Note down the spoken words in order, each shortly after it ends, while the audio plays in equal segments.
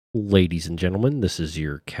Ladies and gentlemen, this is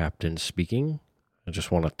your captain speaking. I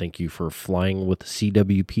just want to thank you for flying with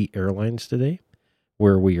CWP Airlines today.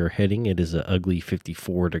 Where we are heading, it is an ugly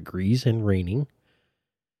 54 degrees and raining.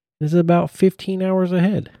 It's about 15 hours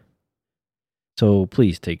ahead. So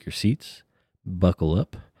please take your seats, buckle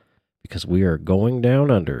up, because we are going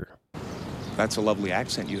down under. That's a lovely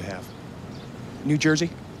accent you have. New Jersey?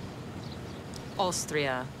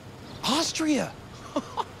 Austria. Austria?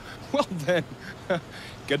 Well then,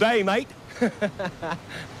 g'day, mate.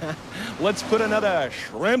 Let's put another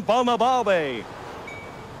shrimp on the barbie.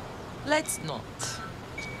 Let's not.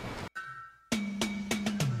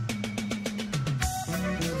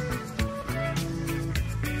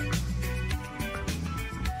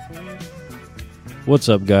 What's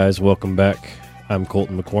up, guys? Welcome back. I'm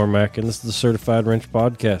Colton McCormack, and this is the Certified Wrench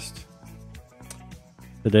Podcast.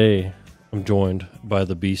 Today, I'm joined by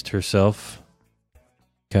the beast herself,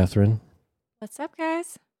 Catherine. What's up,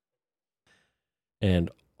 guys? And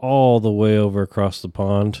all the way over across the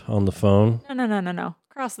pond on the phone. No.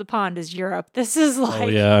 Across the pond is Europe. This is like... Oh,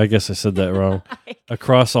 yeah, I guess I said that wrong.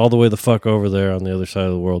 Across all the way the fuck over there on the other side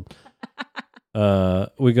of the world.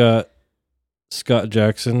 We got Scott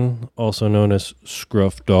Jackson, also known as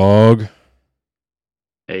Scruff Dog.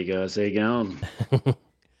 Hey, guys. How you going?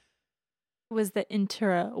 was the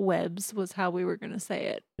interwebs was how we were going to say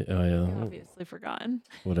it. Oh, yeah. Obviously forgotten.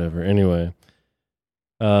 Whatever. Anyway.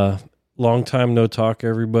 Long time no talk,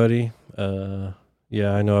 everybody.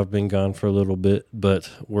 Yeah, I know I've been gone for a little bit, but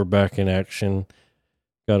we're back in action.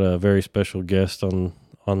 Got a very special guest on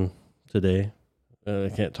today.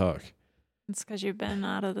 I can't talk. It's because you've been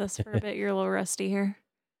out of this for a bit. You're a little rusty here.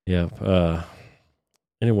 Yep.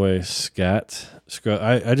 Anyway, Scott.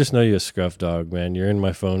 I just know you as Scruff Dog, man. You're in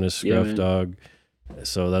my phone as Scruff Dog.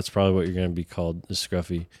 So that's probably what you're going to be called, is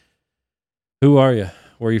Scruffy. Who are you?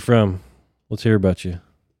 Where are you from? Let's hear about you.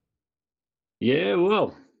 Yeah,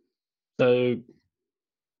 well, so,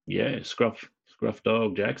 yeah, Scruff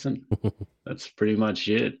Dog Jackson. That's pretty much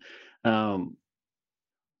it.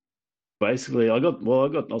 Basically,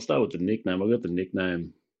 I'll start with the nickname. I got the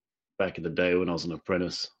nickname back in the day when I was an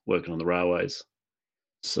apprentice working on the railways.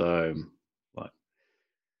 So, like,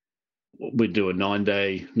 we'd do a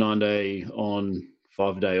 9-day on,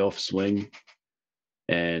 5-day off swing,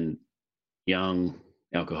 and young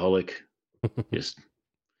alcoholic, just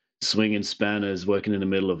swinging spanners, working in the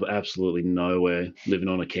middle of absolutely nowhere, living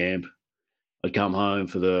on a camp. I'd come home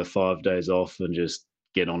for the 5 days off and just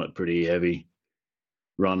get on it pretty heavy,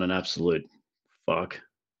 run an absolute fuck,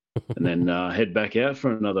 and then head back out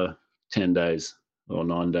for another 10 days or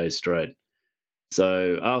 9 days straight.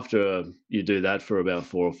 So after you do that for about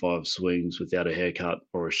 4 or 5 swings without a haircut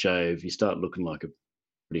or a shave, you start looking like a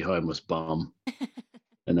pretty homeless bum.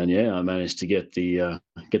 And then, yeah, I managed to get the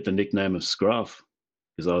nickname of Scruff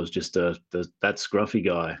because I was just that scruffy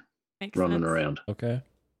guy running around. Okay,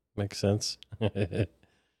 makes sense.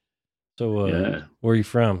 So, yeah. Where are you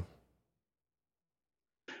from?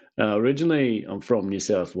 Originally, I'm from New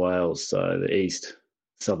South Wales, so the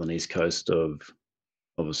southern east coast of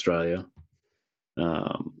Australia.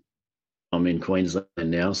 I'm in Queensland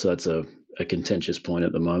now, so that's a contentious point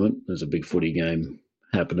at the moment. There's a big footy game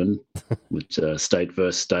happening with state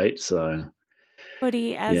versus state. So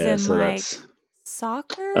footy as in so like that's,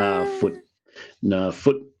 soccer?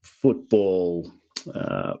 Football,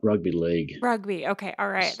 rugby league. Rugby. Okay, all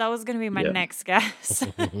right. That was going to be my next guess.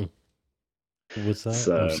 What's that?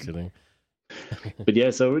 So, I'm just kidding. But yeah,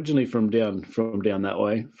 so originally from down that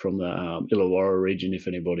way, from the Illawarra region, if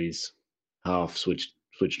anybody's half switched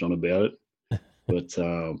on about it, but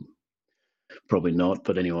probably not.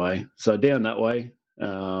 But anyway, so down that way,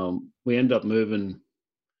 we end up moving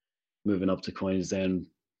up to Queensland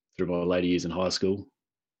through my later years in high school,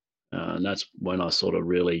 and that's when I sort of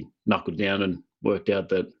really knuckled down and worked out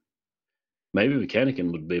that maybe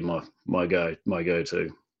mechanicking would be my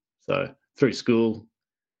go-to. So through school,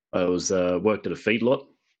 I was worked at a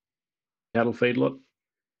cattle feedlot,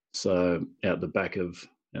 so out the back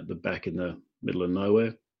in the middle of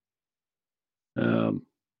nowhere.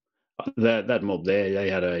 That mob there, they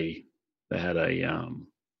had a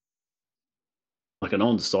like an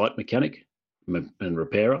on-site mechanic and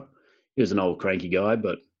repairer. He was an old cranky guy,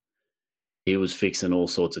 but he was fixing all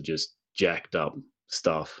sorts of just jacked up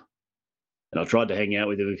stuff. And I tried to hang out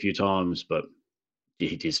with him a few times, but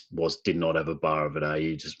he just did not have a bar of it.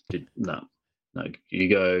 He just did no. You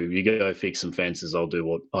go fix some fences. I'll do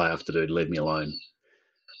what I have to do to leave me alone.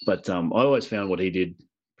 But I always found what he did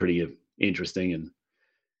pretty interesting and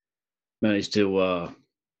managed to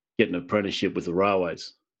get an apprenticeship with the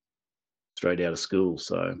railways straight out of school.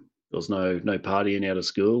 So there was no partying out of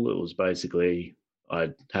school. It was basically I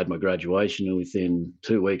had my graduation, and within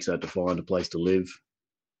 2 weeks I had to find a place to live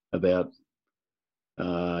about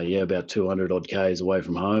 200 odd Ks away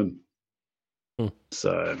from home.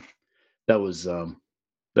 So that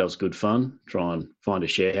was good fun. Try and find a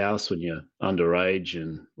share house when you're underage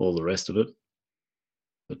and all the rest of it.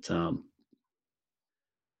 But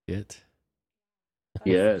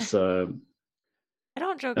yeah, so I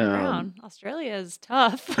don't joke around. Australia is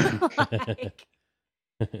tough.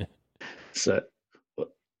 So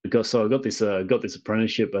I got this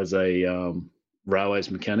apprenticeship as a railways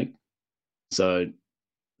mechanic. So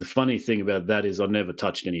the funny thing about that is I never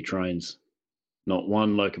touched any trains, not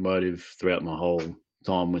one locomotive throughout my whole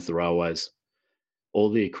time with the railways. All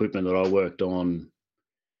the equipment that I worked on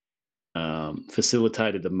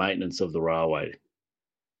facilitated the maintenance of the railway.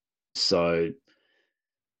 So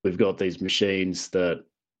we've got these machines that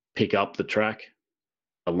pick up the track,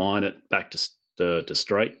 align it back to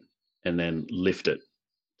straight, and then lift it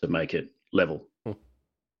to make it level.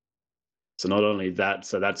 So not only that,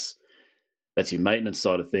 so that's your maintenance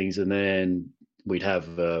side of things, and then we'd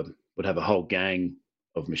have a whole gang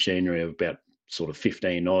of machinery of about sort of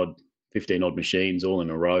 15 odd machines all in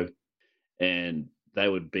a row, and they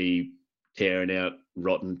would be tearing out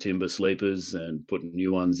rotten timber sleepers and putting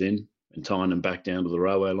new ones in and tying them back down to the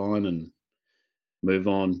railway line and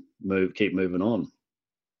keep moving on.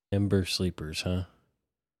 Timber sleepers, huh?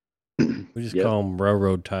 We just call them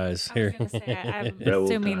railroad ties here. I was gonna say, I'm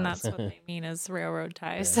assuming that's what they mean is railroad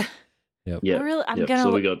ties. Yep. Yeah. I'm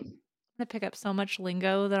gonna pick up so much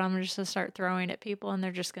lingo that I'm just gonna start throwing at people, and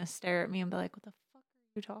they're just gonna stare at me and be like, "What the fuck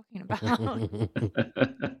are you talking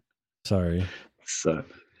about?" Sorry. So,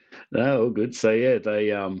 no, all good. So yeah,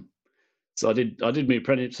 they so I did my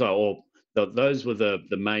apprenticeship. So, those were the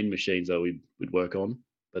main machines that we'd work on.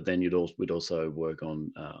 But then we'd also work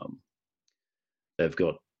on. They've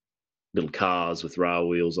got little cars with rail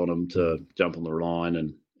wheels on them to jump on the line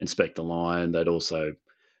and inspect the line. They'd also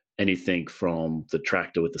anything from the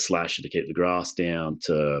tractor with the slasher to keep the grass down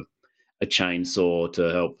to a chainsaw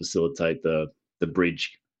to help facilitate the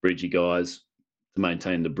bridgey guys to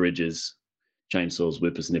maintain the bridges, chainsaws,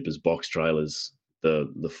 whippersnippers, box trailers,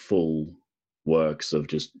 the full works of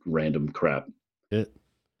just random crap. Yeah.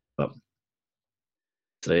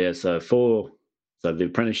 So the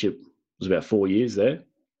apprenticeship was about 4 years there.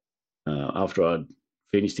 After I'd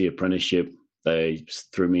finished the apprenticeship, they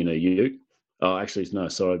threw me in a ute. Oh, actually, no,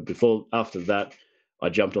 sorry. After that, I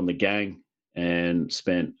jumped on the gang and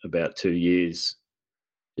spent about 2 years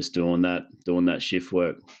just doing that shift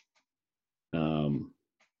work,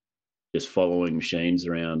 just following machines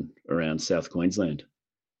around South Queensland.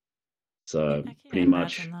 So pretty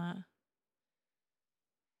much, that.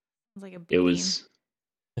 It was like a beating.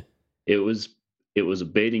 It was a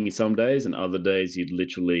beating some days, and other days you'd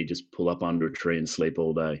literally just pull up under a tree and sleep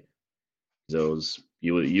all day. So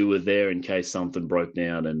you were there in case something broke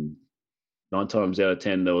down, and 9 times out of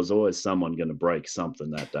 10 there was always someone going to break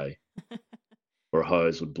something that day, or a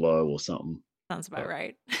hose would blow or something. Sounds about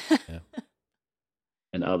right. Yeah.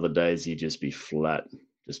 And other days you'd just be flat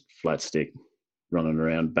stick, running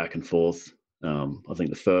around back and forth. I think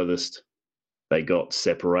the furthest they got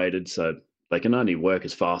separated, so they can only work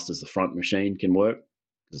as fast as the front machine can work.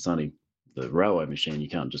 It's only the railway machine, you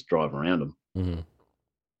can't just drive around them. Mm-hmm.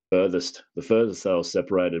 The furthest they were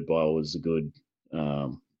separated by was a good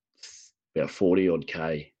about 40 odd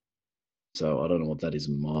K. So I don't know what that is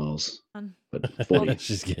in miles, but 40.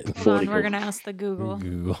 She's getting 40. We're gonna ask the Google.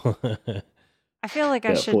 I feel like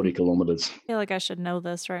I should 40 kilometers. I feel like I should know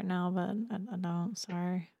this right now, but I don't.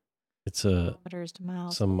 Sorry. It's kilometers to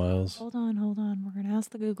miles. Some miles. Hold on. We're gonna ask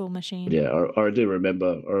the Google machine. But yeah, I do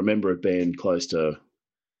remember. I remember it being close to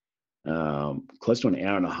an hour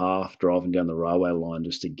and a half driving down the railway line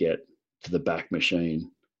just to get to the back machine,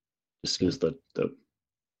 just because the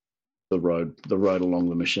road along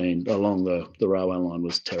the railway line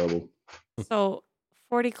was terrible. So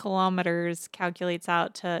 40 kilometers calculates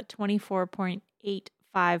out to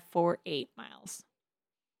 24.8548 miles.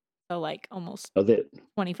 So like almost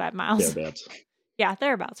 25 miles. Thereabouts. Yeah,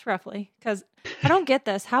 thereabouts, roughly. Because I don't get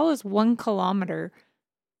this. How is 1 kilometer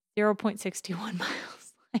 0.61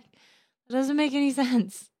 miles? Like, that doesn't make any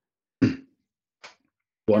sense.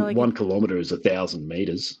 One kilometer is 1,000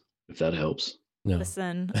 meters, if that helps. No.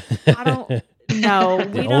 Listen, I don't know.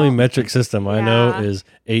 The only metric system I know is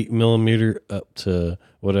 8 millimeter up to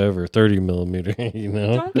whatever, 30 millimeter,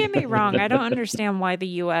 Don't get me wrong. I don't understand why the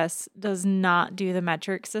U.S. does not do the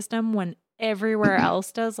metric system when everywhere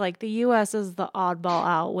else does. Like, the U.S. is the oddball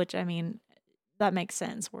out, which, I mean, that makes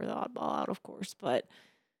sense. We're the oddball out, of course, but...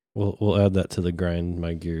 We'll add that to the Grind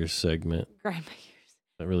My Gears segment. Grind My Gears.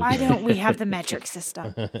 That really Why good. don't we have the metric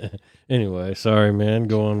system? Anyway, sorry, man.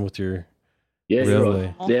 Go on with your Yeah, you're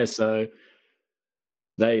railway. right. Yeah, so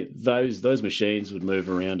those machines would move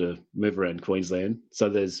around Queensland. So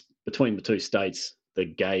there's between the two states, the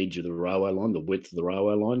gauge of the railway line, the width of the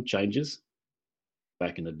railway line changes.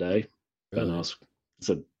 Back in the day, don't Really? ask.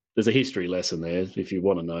 So there's a history lesson there. If you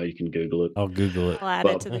want to know, you can Google it. I'll Google it. I'll add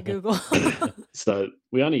it to the Google. So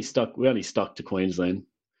we only stuck to Queensland.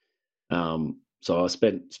 So I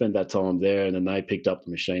spent that time there, and then they picked up the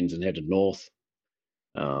machines and headed north.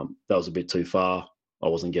 That was a bit too far. I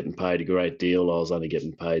wasn't getting paid a great deal. I was only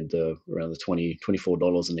getting paid around the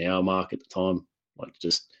 $24 an hour mark at the time, like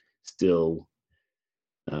just still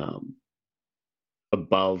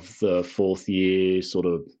above the fourth year sort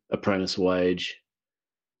of apprentice wage,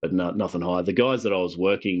 but nothing high. The guys that I was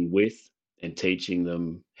working with and teaching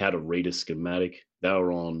them how to read a schematic, they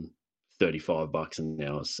were on $35 an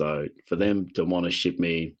hour. So for them to want to ship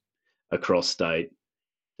me across state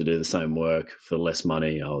to do the same work for less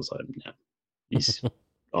money, I was like, no,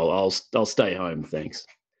 I'll stay home, thanks.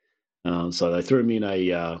 So they threw me in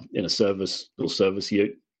a little service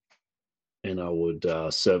ute, and I would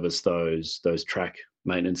service those track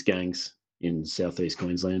maintenance gangs in southeast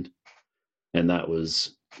Queensland, and that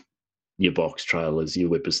was your box trailers, your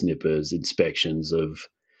whippersnippers, inspections of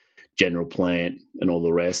general plant, and all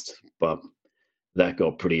the rest. But that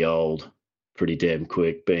got pretty old, pretty damn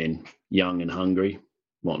quick. Being young and hungry,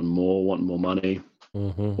 wanting more money,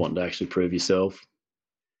 wanting to actually prove yourself.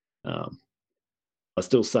 I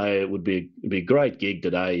still say it would be a great gig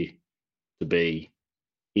today to be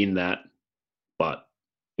in that, but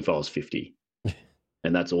if I was 50,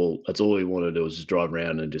 and that's all we want to do is just drive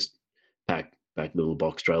around and just pack little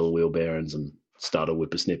box trailer wheel bearings and start a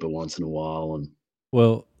whippersnipper once in a while. And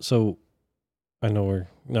well, so I know we're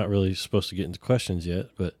not really supposed to get into questions yet,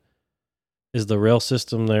 but is the rail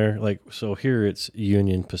system there like, so here it's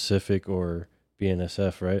Union Pacific or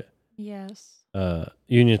BNSF, right? Yes.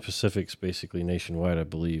 Union Pacific's basically nationwide, I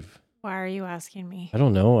believe. Why are you asking me? I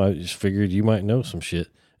don't know. I just figured you might know some shit.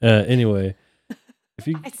 Anyway,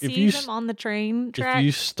 I see them on the train track. If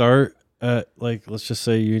you start at, like, let's just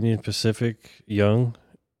say Union Pacific young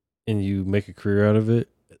and you make a career out of it,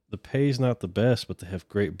 the pay's not the best, but they have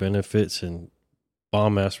great benefits and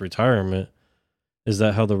bomb ass retirement. Is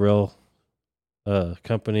that how the rail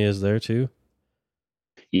company is there too?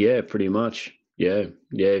 Yeah, pretty much. Yeah.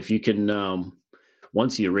 If you can,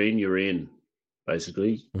 once you're in,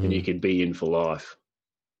 basically, and you can be in for life.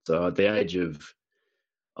 So at the age of,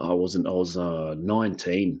 I was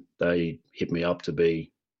 19. They hit me up to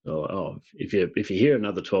be, if you're here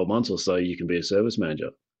another 12 months or so, you can be a service manager.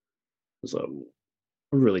 I was like,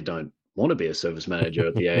 I really don't want to be a service manager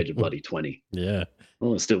at the age of bloody 20. Yeah. I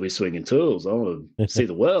want to still be swinging tools. I want to see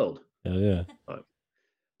the world. Hell yeah.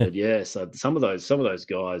 But yeah, so some of those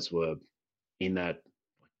guys were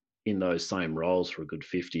in those same roles for a good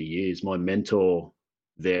 50 years. My mentor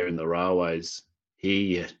there in the railways,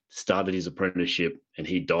 he started his apprenticeship and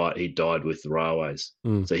he died with the railways.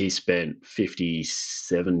 So he spent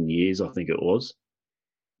 57 years, I think it was.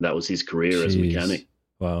 That was his career as a mechanic.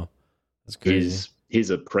 Wow. That's crazy. His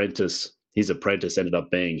apprentice ended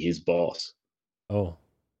up being his boss. Oh.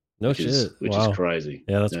 No shit. Which is crazy.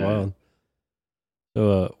 Yeah, that's wild.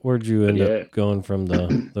 So where'd you end up going from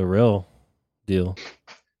the rail deal?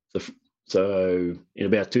 So in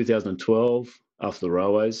about 2012, after the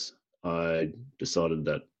railways, I decided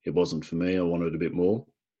that it wasn't for me. I wanted a bit more,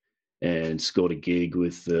 and scored a gig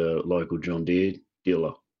with the local John Deere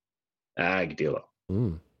dealer, ag dealer.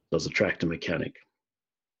 So I was a tractor mechanic.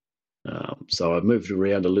 So I moved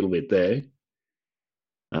around a little bit there.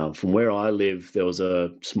 From where I live, there was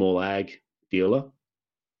a small ag dealer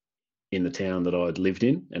in the town that I'd lived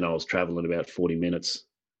in, and I was traveling about 40 minutes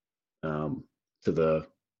to the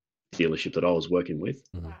dealership that I was working with.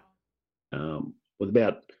 In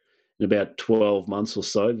about 12 months or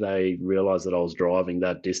so, they realized that I was driving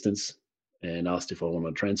that distance and asked if I wanted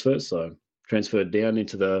to transfer. So transferred down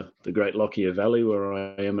into the Great Lockyer Valley, where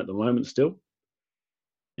I am at the moment still,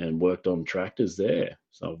 and worked on tractors there.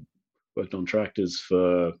 So I've worked on tractors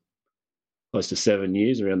for close to 7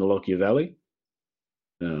 years around the Lockyer Valley,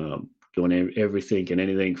 doing everything and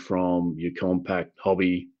anything from your compact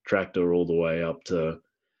hobby tractor all the way up to,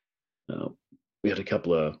 we had a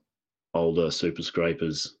couple of older super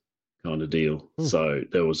scrapers kind of deal. So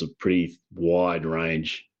there was a pretty wide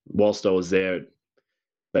range. Whilst I was there,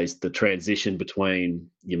 the transition between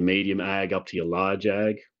your medium ag up to your large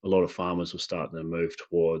ag, a lot of farmers were starting to move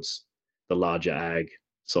towards the larger ag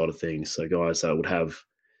side of things. So guys that would have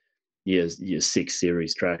your 6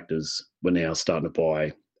 series tractors were now starting to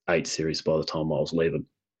buy 8 Series by the time I was leaving.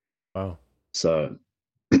 Wow. So,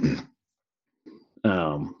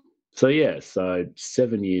 so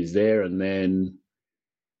 7 years there, and then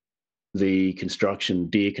the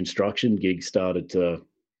Deere construction gig started to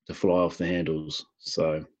fly off the handles.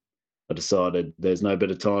 So I decided there's no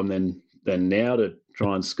better time than now to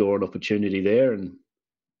try and score an opportunity there, and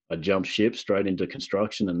I jumped ship straight into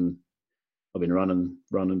construction, and I've been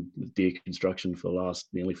running Deere construction for the last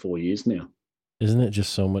nearly 4 years now. Isn't it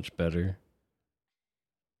just so much better?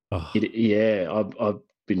 Oh. I've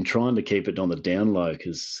been trying to keep it on the down low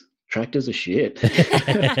because tractors are shit.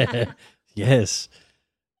 Yes.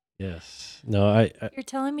 No, You're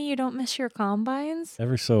telling me you don't miss your combines?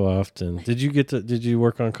 every so often. Did you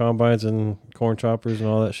work on combines and corn choppers and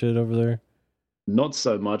all that shit over there? Not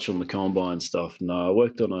so much on the combine stuff. No, I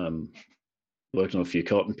worked on a few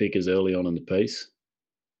cotton pickers early on in the piece.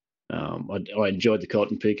 I enjoyed the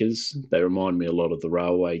cotton pickers. They remind me a lot of the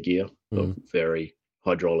railway gear, but very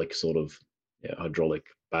hydraulic hydraulic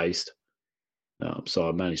based. So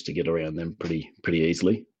I managed to get around them pretty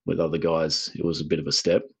easily. With other guys, it was a bit of a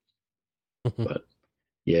step. But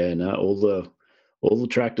yeah, no, all the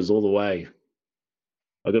tractors all the way.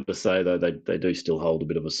 I got to say though, they do still hold a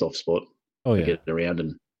bit of a soft spot. Oh yeah. Get around,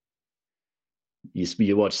 and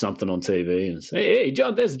you watch something on TV and say, "Hey,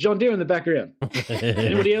 John, there's John Deere in the background."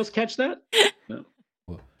 Anybody else catch that? No.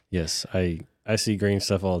 Well, yes, I see green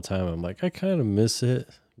stuff all the time. I'm like, I kind of miss it,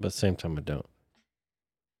 but at the same time, I don't.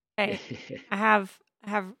 Okay, I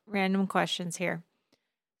have random questions here.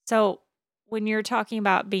 So, when you're talking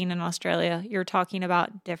about being in Australia, you're talking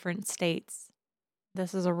about different states.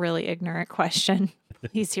 This is a really ignorant question.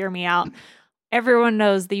 Please hear me out. Everyone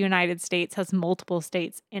knows the United States has multiple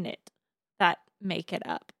states in it that make it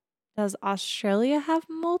up. Does Australia have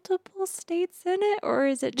multiple states in it, or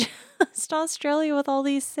is it just Australia with all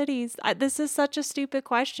these cities? This is such a stupid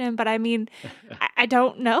question, but I mean, I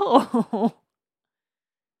don't know.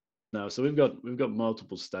 No, so we've got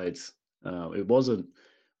multiple states. It wasn't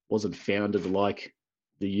founded like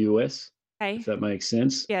the US, Okay. if that makes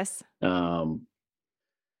sense. Yes.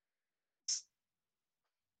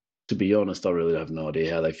 To be honest, I really have no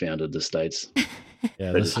idea how they founded the states.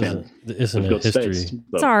 Yeah, this isn't a history. States,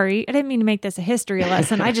 Sorry, I didn't mean to make this a history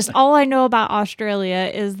lesson. All I know about Australia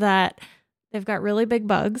is that they've got really big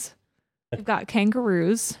bugs. They've got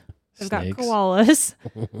kangaroos. They've Snakes. got koalas.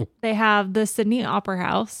 They have the Sydney Opera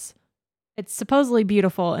House. It's supposedly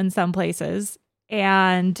beautiful in some places.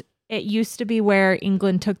 And it used to be where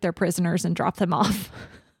England took their prisoners and dropped them off.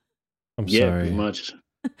 I'm yeah, sorry. pretty much.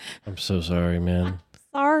 I'm so sorry, man.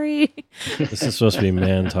 Sorry. This is supposed to be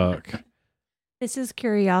man talk. This is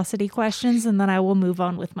curiosity questions, and then I will move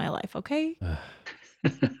on with my life, okay?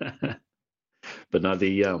 But no,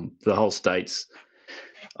 the whole states,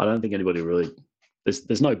 I don't think anybody really,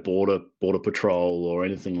 there's no border patrol or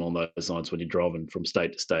anything along those lines when you're driving from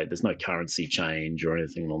state to state. There's no currency change or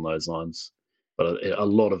anything along those lines. But a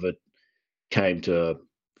lot of it came to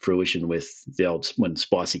fruition with when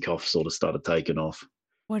spicy cough sort of started taking off.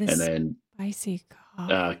 What is spicy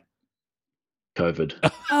cough?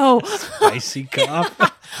 COVID. Oh, spicy cough.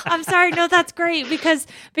 I'm sorry. No, that's great because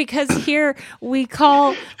here we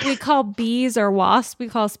call bees or wasps, we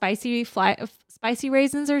call spicy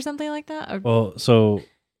raisins or something like that. Well, so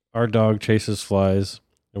our dog chases flies,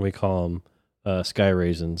 and we call them sky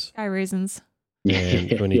raisins. Sky raisins.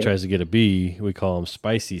 And when he tries to get a bee, we call them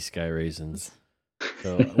spicy sky raisins.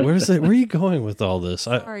 So where are you going with all this?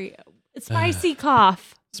 Sorry, spicy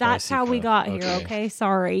cough. That's Spicy how we cough. got here. Okay,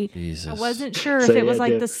 sorry. Jesus. I wasn't sure if it was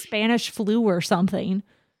like the Spanish flu or something.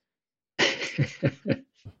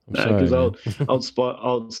 Because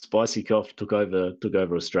old spicy cough took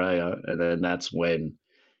over Australia, and then that's when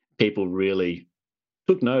people really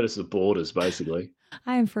took notice of borders. Basically,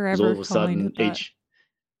 I am forever all of a sudden that.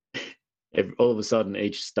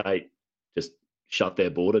 each state just shut their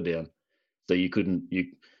border down, so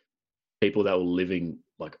people that were living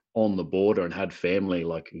like on the border and had family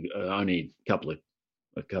like only a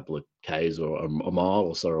couple of k's or a mile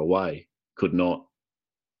or so away could not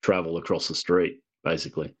travel across the street.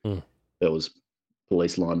 Basically, there was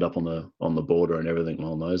police lined up on the border and everything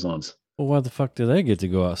along those lines. Well, why the fuck do they get to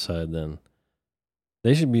go outside then?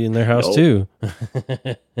 They should be in their house too.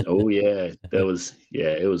 Oh yeah, it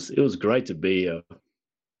was great to be. It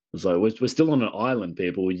was like we're still on an island,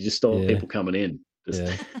 people. We just stop people coming in.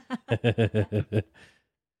 Yeah.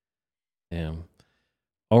 Damn.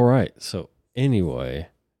 All right. So anyway,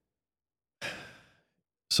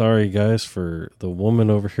 sorry guys for the woman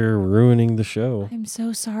over here ruining the show. I'm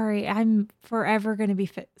so sorry. I'm forever going to be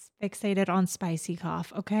fixated on spicy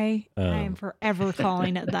cough. Okay, I am forever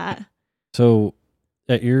calling it that. So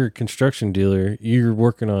At your construction dealer, you're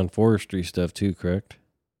working on forestry stuff too, correct?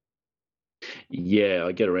 Yeah,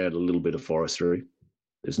 I get around a little bit of forestry.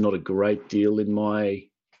 There's not a great deal in my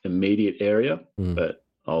immediate area, but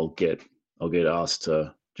I'll get asked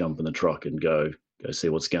to jump in the truck and go see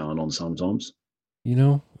what's going on sometimes. You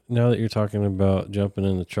know, now that you're talking about jumping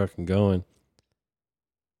in the truck and going,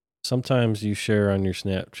 sometimes you share on your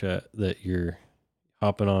Snapchat that you're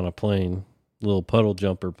hopping on a plane, little puddle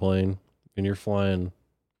jumper plane, and you're flying.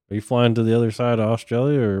 Are you flying to the other side of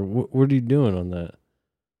Australia, or what are you doing on that?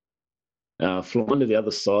 Flying to the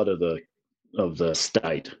other side of the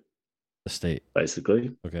state, The state.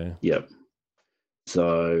 basically. Okay. Yep.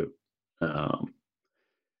 So, um,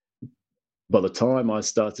 by the time I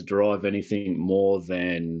start to drive anything more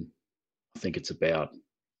than, I think it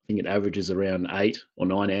averages around 8 or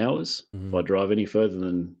 9 hours. If I drive any further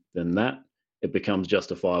than that, it becomes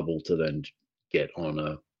justifiable to then get on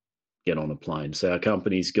a plane. So our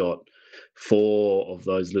company's got 4 of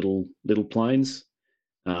those little planes.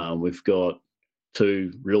 We've got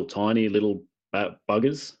 2 real tiny little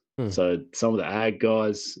buggers. So some of the ag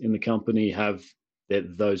guys in the company have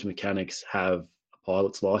those mechanics have a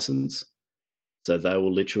pilot's license. So they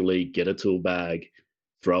will literally get a tool bag,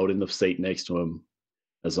 throw it in the seat next to them,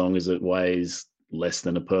 as long as it weighs less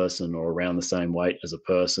than a person or around the same weight as a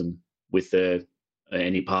person, with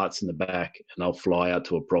any parts in the back, and they'll fly out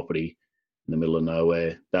to a property in the middle of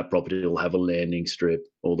nowhere. That property will have a landing strip,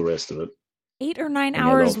 all the rest of it. 8 or 9 And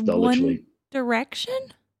hours, they'll one literally, direction?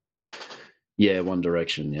 yeah, one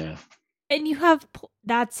direction, yeah. And you have,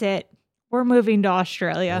 that's it. We're moving to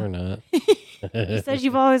Australia. We're not. He says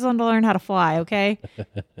you've always wanted to learn how to fly, okay?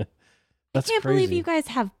 That's I can't crazy. believe you guys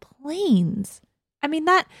have planes. I mean,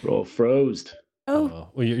 that. We're all froze. Oh,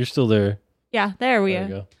 well, you're still there. yeah, there we There you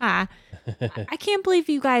go. go. I can't believe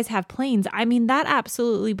you guys have planes. I mean, that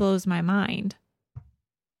absolutely blows my mind.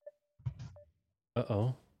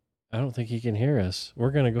 Uh-oh. I don't think he can hear us.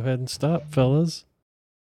 We're going to go ahead and stop, fellas.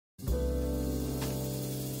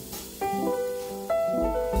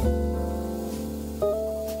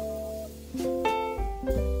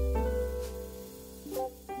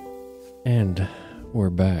 And we're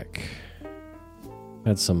back.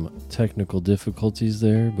 Had some technical difficulties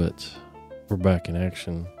there, but we're back in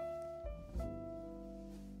action.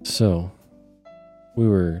 So, we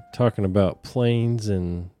were talking about planes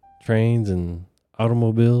and trains and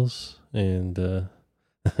automobiles, and I'm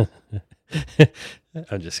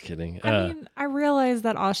just kidding. I mean, I realize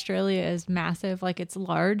that Australia is massive, like it's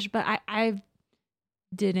large, but I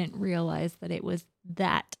didn't realize that it was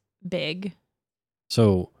that big.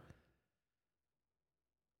 So,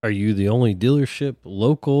 are you the only dealership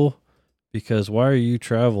local? Because why are you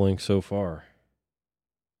traveling so far?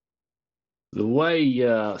 The way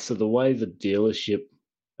the dealership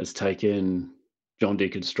has taken John Deere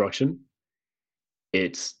construction,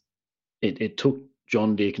 it took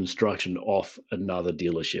John Deere construction off another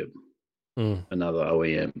dealership, another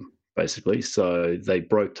OEM, basically. So they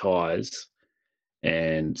broke ties,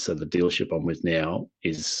 and so the dealership I'm with now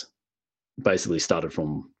is basically started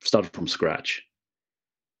from scratch.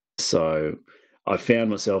 So I found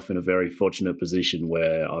myself in a very fortunate position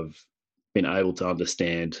where I've been able to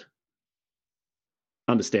understand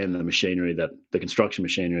the machinery, that the construction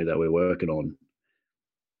machinery that we're working on.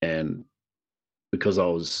 And because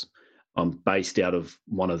I'm based out of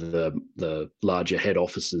one of the larger head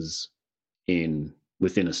offices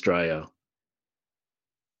within Australia,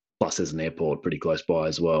 plus there's an airport pretty close by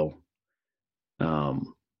as well.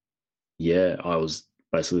 Yeah, I was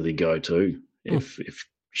basically the go-to. If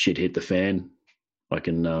shit hit the fan, I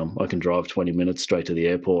can drive 20 minutes straight to the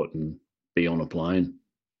airport and be on a plane.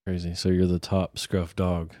 Crazy. So you're the top Scruff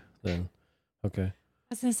Dog then. Okay. I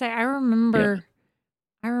was gonna say, I remember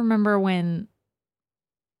when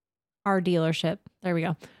our dealership,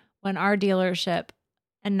 when our dealership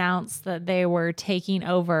announced that they were taking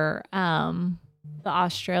over the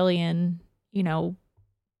Australian,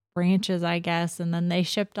 branches, I guess, and then they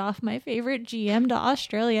shipped off my favorite GM to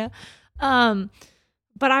Australia.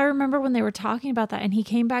 But I remember when they were talking about that, and he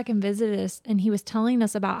came back and visited us, and he was telling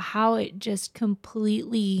us about how it just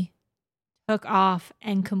completely took off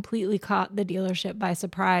and completely caught the dealership by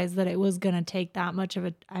surprise that it was going to take that much of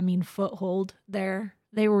a, foothold there.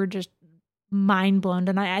 They were just mind blown.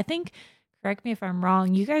 And I think, correct me if I'm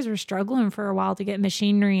wrong, you guys were struggling for a while to get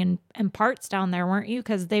machinery and parts down there, weren't you?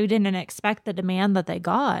 Because they didn't expect the demand that they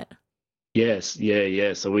got. Yes,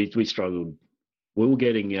 yeah. So we struggled. We were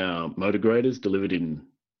getting motor graders delivered in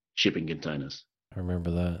shipping containers. I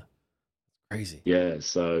remember that. Crazy. Yeah,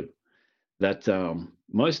 so that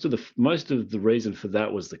most of the reason for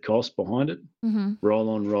that was the cost behind it. Mm-hmm. Roll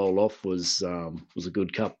on, roll off was a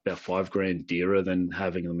good cut, about $5,000 dearer than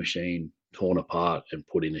having the machine torn apart and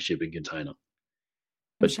put in a shipping container.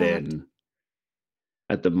 But then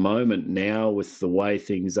at the moment now, with the way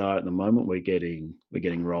things are at the moment, we're getting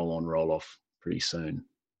roll on, roll off pretty soon.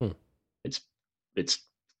 It's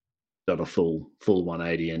done a full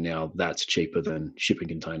 180, and now that's cheaper than shipping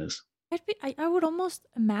containers. I would almost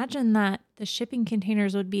imagine that the shipping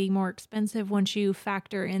containers would be more expensive once you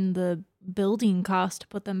factor in the building cost to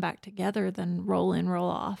put them back together than roll in, roll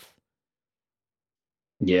off.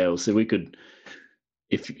 Yeah, well, so we could,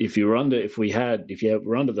 if you were under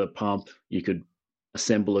the pump, you could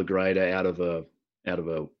assemble a grader out of a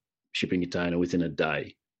shipping container within a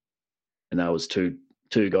day, and that was two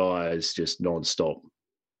guys just non-stop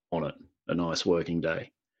on it, a nice working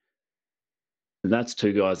day. And that's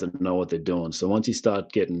two guys that know what they're doing. So once you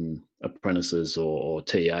start getting apprentices or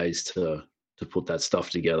TAs to put that stuff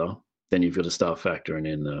together, then you've got to start factoring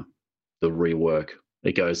in the rework.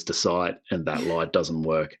 It goes to site and that light doesn't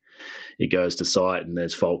work. It goes to site and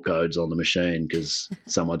there's fault codes on the machine because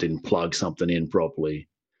someone didn't plug something in properly.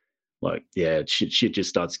 Like, yeah, shit just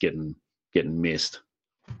starts getting missed.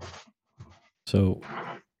 So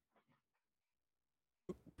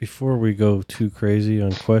before we go too crazy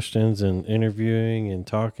on questions and interviewing and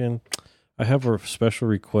talking, I have a special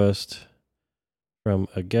request from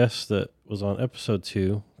a guest that was on episode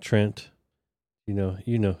 2, Trent. You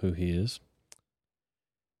know who he is.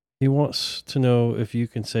 He wants to know if you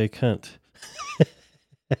can say cunt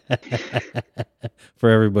for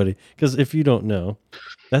everybody. Because if you don't know,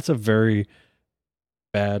 that's a very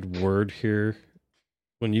bad word here.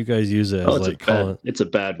 When you guys use it as it's a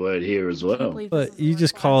bad word here as well. But you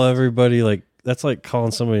just call everybody that's like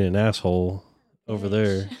calling somebody an asshole over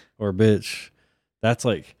there or bitch. That's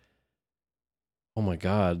like, oh my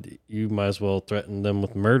God, you might as well threaten them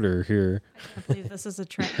with murder here. I believe this is a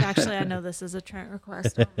Trent. Actually, I know this is a Trent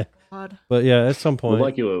request. Oh my God. But yeah, at some point,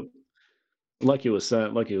 well, like you were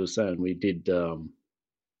saying, we did.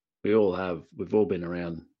 We've all been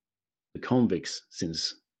around the convicts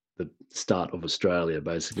since the start of Australia,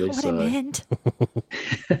 basically. That's what I meant.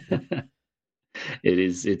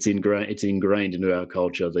 It's ingrained into our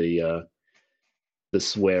culture, the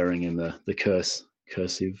swearing and the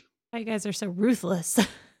cursive. You guys are so ruthless.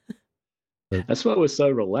 That's why we're so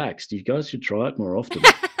relaxed. You guys should try it more often.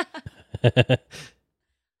 I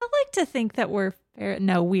like to think that we're fair.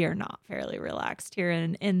 No, we are not fairly relaxed here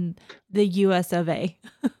in the US of A.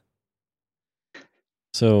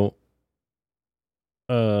 So,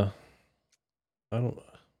 I don't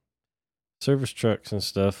service trucks and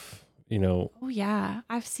stuff, Oh yeah,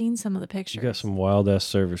 I've seen some of the pictures. You got some wild ass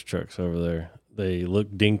service trucks over there. They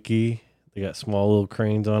look dinky. They got small little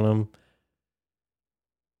cranes on them.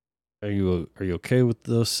 Are you okay with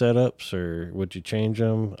those setups, or would you change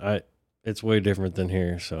them? It's way different than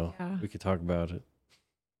here, so we could talk about it.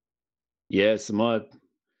 Yeah, so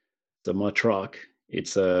my truck,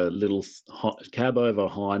 it's a little cab over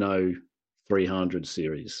Hino 300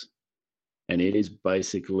 series, and it is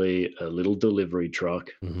basically a little delivery truck,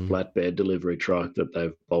 flatbed delivery truck that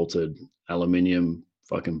they've bolted aluminium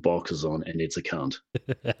fucking boxes on, and it's a cunt.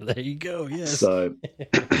 There you go. Yes. So,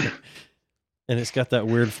 and it's got that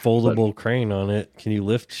weird foldable crane on it. Can you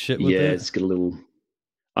lift shit with it? Yeah, it's got a little.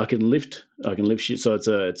 I can lift shit. So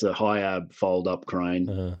it's a high ab fold up crane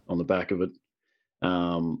on the back of it.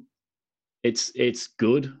 It's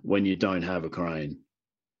good when you don't have a crane.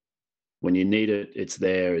 When you need it, it's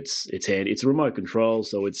there. It's handy. It's a remote control,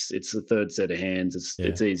 so it's the third set of hands.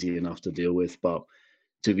 It's easy enough to deal with. But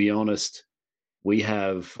to be honest, we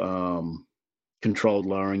have controlled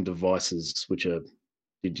lowering devices, which are.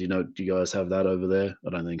 Do you guys have that over there?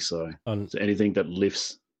 I don't think so. So anything that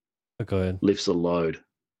lifts, go ahead. Lifts a load.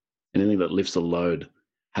 Anything that lifts a load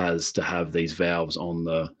has to have these valves on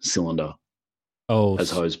the cylinder. Oh,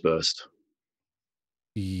 as hose burst.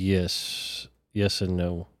 Yes and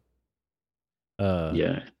no.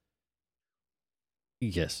 Yeah.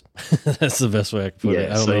 Yes, that's the best way I can put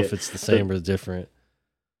it. I don't know if it's the same or different.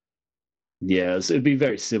 Yeah, so it'd be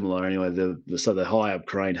very similar anyway. So the high up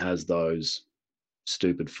crane has those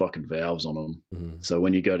stupid fucking valves on them. So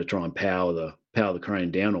when you go to try and power the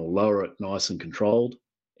crane down or lower it nice and controlled,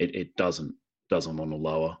 it doesn't want to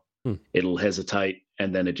lower. It'll hesitate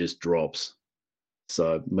and then it just drops.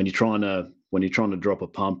 So when you're trying to drop a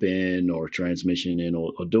pump in or a transmission in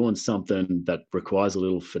or doing something that requires a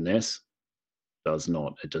little finesse,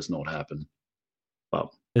 it does not happen.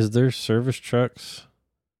 But is there service trucks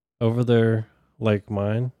over there like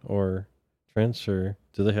mine or Trent's, or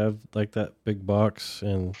Do they have like that big box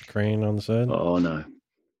and crane on the side? Oh no,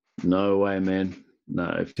 no way, man.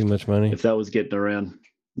 No, Too much money. if that was getting around,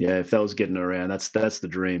 if that was getting around, that's the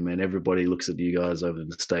dream, man. Everybody looks at you guys over in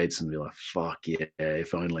the States and be like, "Fuck yeah,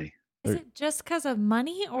 if only." Is it just because of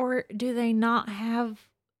money, or do they not have,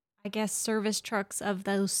 I guess, service trucks of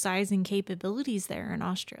those size and capabilities there in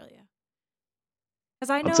Australia? Because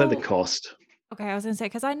I know. I'd say the cost. Okay, I was gonna say,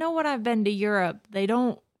 because I know when I've been to Europe, they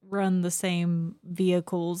don't run the same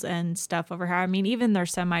vehicles and stuff over here. I mean, even their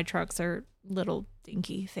semi trucks are little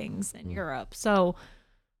dinky things in Europe. So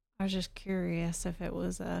I was just curious if it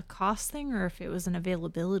was a cost thing or if it was an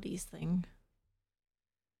availabilities thing.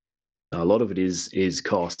 A lot of it is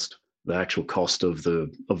cost. The actual cost of the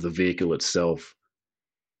vehicle itself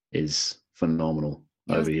is phenomenal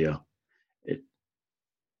over here.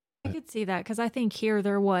 I could see that because I think here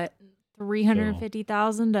they're what,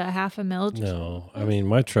 350,000 to $500,000. No, I mean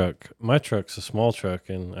my truck's a small truck,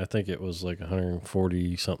 and I think it was like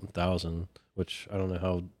 140 something thousand, which I don't know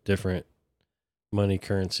how different money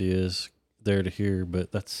currency is there to here,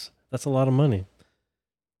 but that's a lot of money.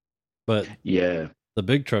 But yeah, the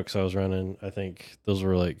big trucks I was running, I think those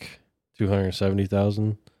were like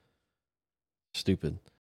 270,000. Stupid.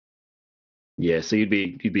 Yeah, so you'd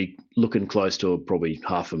be looking close to probably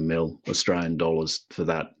 $500,000 Australian dollars for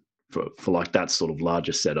that for like that sort of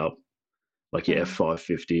larger setup, like your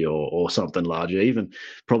F550 or something larger. Even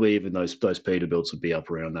those Peterbilts would be up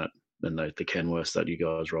around that, and the Kenworths that you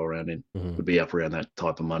guys roll around in would be up around that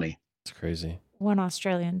type of money. It's crazy. $1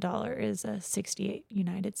 Australian dollar is 68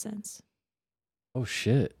 United cents. Oh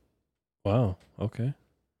shit! Wow. Okay,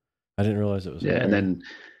 I didn't realize it was. Yeah, and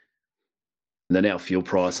then our fuel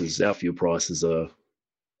prices are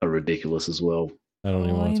ridiculous as well. I don't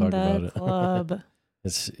even want to talk about it. Club.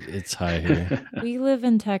 It's high here. We live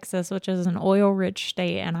in Texas, which is an oil-rich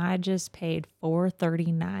state, and I just paid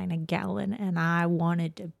 $4.39 a gallon, and I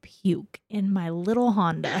wanted to puke in my little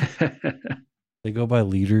Honda. They go by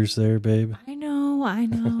liters there, babe. I know. I've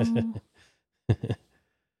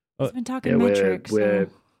been talking metrics. I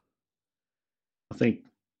think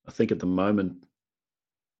at the moment,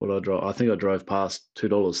 what I drive, I think I drove past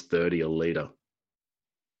 $2.30 a litre.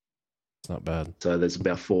 It's not bad. So there's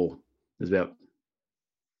about 4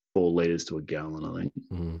 litres to a gallon, I think,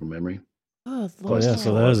 from memory. Oh, Lord. Yeah,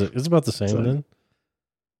 so that is it. It's about the same then.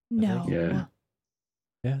 No. Yeah,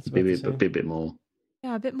 it's about a bit more.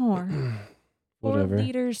 Yeah, a bit more. 4 Whatever.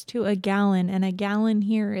 liters to a gallon, and a gallon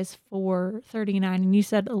here is $4.39. And you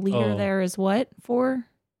said a liter there is what? 4?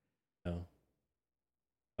 No.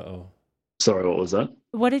 Uh-oh. Sorry, what was that?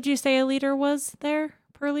 What did you say a liter was there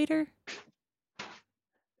per liter?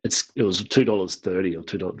 It was $2.30 or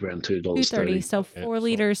around $2.30. $2.30. So 4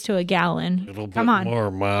 liters to a gallon. A little bit Come on. more,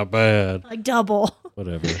 my bad. Like double.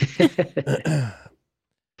 Whatever.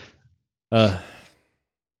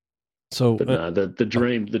 So but no, the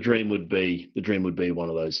dream would be one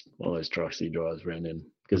of those trucks he drives around in,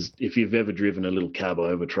 because if you've ever driven a little cab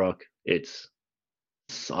over truck, it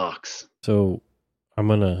sucks. So I'm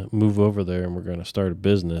gonna move over there and we're gonna start a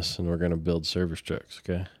business and we're gonna build service trucks.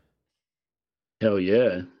 Okay. Hell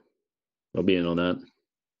yeah, I'll be in on that.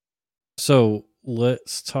 So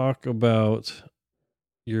let's talk about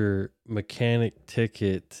your mechanic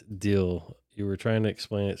ticket deal. You were trying to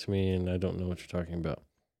explain it to me, and I don't know what you're talking about.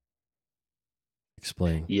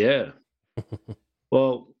 Explain. Yeah.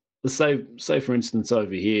 Well, let's say for instance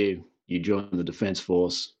over here you join the Defence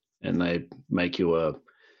Force and they make you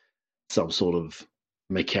some sort of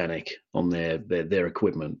mechanic on their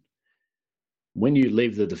equipment. When you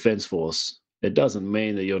leave the Defence Force, it doesn't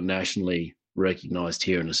mean that you're nationally recognised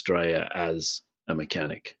here in Australia as a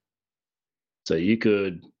mechanic. So you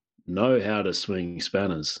could know how to swing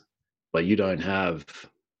spanners, but you don't have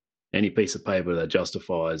any piece of paper that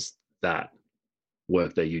justifies that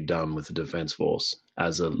work that you've done with the Defence Force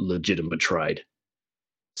as a legitimate trade.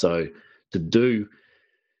 So to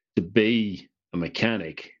be a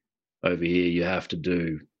mechanic over here, you have to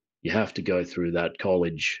go through that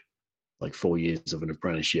college, like 4 years of an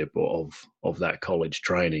apprenticeship or of that college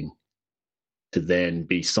training, to then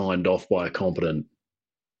be signed off by a competent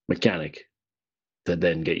mechanic to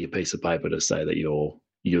then get your piece of paper to say that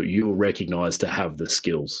you're recognized to have the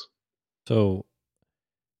skills. So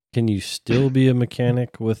can you still be a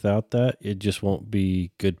mechanic without that? It just won't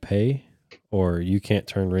be good pay, or you can't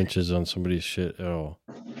turn wrenches on somebody's shit at all?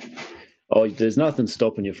 Oh, there's nothing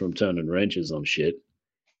stopping you from turning wrenches on shit.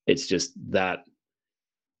 It's just that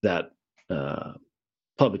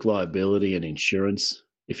public liability and insurance.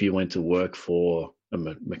 If you went to work for a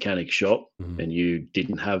mechanic shop and you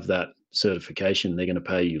didn't have that certification, they're going to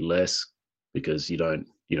pay you less because you don't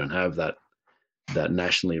have that that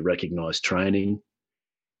nationally recognized training.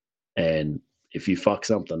 And if you fuck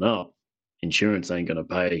something up, insurance ain't gonna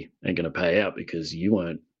pay out because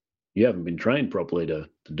you haven't been trained properly to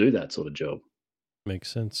do that sort of job.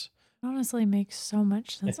 Makes sense. Honestly, makes so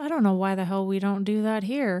much sense. I don't know why the hell we don't do that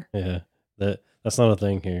here. Yeah, that's not a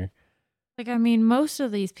thing here. Like, I mean, most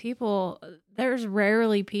of these people, there's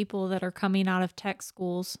rarely people that are coming out of tech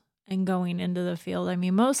schools and going into the field. I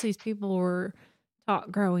mean, most of these people were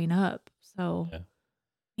taught growing up. So,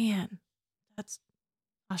 man,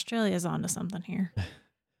 Australia's onto something here.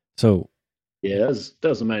 So, yeah, that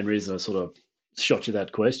was the main reason I sort of shot you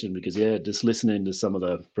that question, because just listening to some of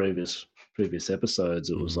the previous episodes,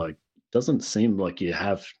 it was like, doesn't seem like you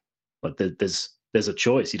have, like, there's a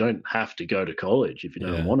choice. You don't have to go to college if you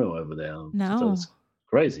don't want to over there. No, that's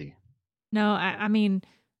crazy. No, I mean,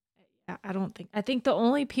 I think the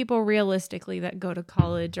only people realistically that go to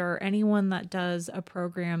college are anyone that does a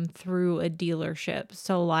program through a dealership.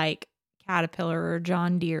 So like Caterpillar or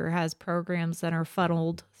John Deere has programs that are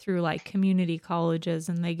funneled through like community colleges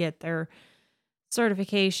and they get their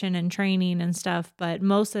certification and training and stuff. But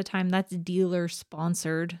most of the time that's dealer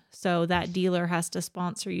sponsored. So that dealer has to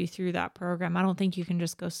sponsor you through that program. I don't think you can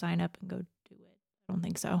just go sign up and go do it. I don't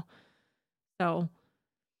think so. So.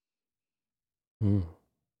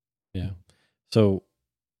 Yeah. So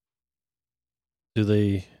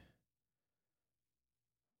I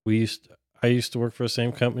used to work for the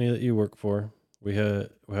same company that you work for. We had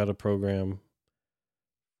a program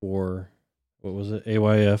for, what was it?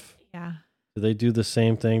 AYF. Yeah. Do they do the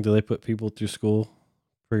same thing? Do they put people through school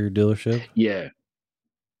for your dealership? Yeah.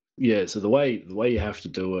 Yeah. So the way you have to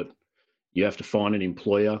do it, you have to find an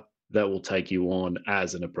employer that will take you on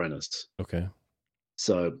as an apprentice. Okay.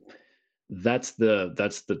 So that's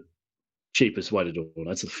the cheapest way to do it.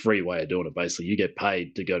 That's the free way of doing it. Basically, you get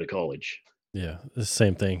paid to go to college. Yeah, it's the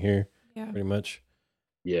same thing here. Yeah. Pretty much.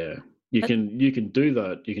 Yeah. You can do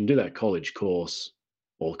that. You can do that college course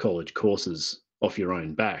or college courses off your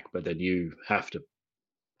own back, but then you have to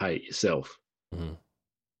pay it yourself. Mm-hmm.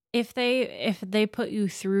 If they put you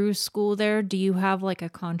through school there, do you have like a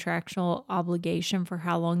contractual obligation for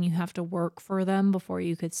how long you have to work for them before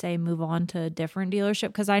you could say move on to a different dealership?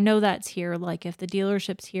 Because I know that's here. Like if the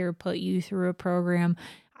dealerships here put you through a program,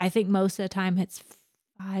 I think most of the time it's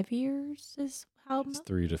 5 years is how it's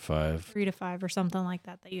 3 to 5. 3 to 5 or something like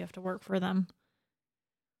that you have to work for them.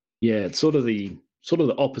 Yeah, it's sort of the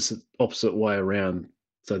opposite way around.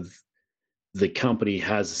 So the company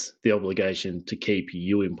has the obligation to keep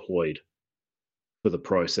you employed for the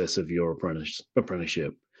process of your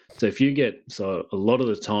apprenticeship. So if you a lot of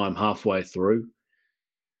the time halfway through,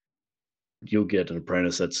 you'll get an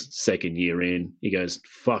apprentice that's second year in. He goes,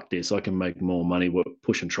 fuck this, I can make more money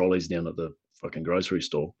pushing trolleys down at the fucking grocery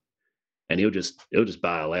store. And he'll just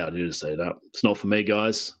bail out. He'll just say, no, it's not for me,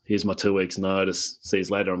 guys. Here's my 2 weeks notice. See you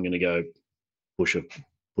later. I'm going to go push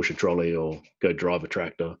a trolley or go drive a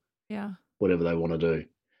tractor. Yeah. Whatever they want to do.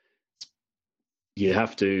 You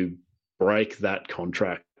have to break that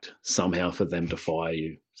contract somehow for them to fire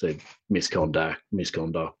you. Say misconduct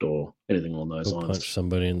or anything along those lines. Punch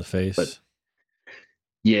somebody in the face. But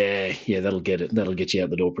yeah, that'll get you out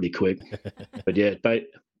the door pretty quick. But yeah,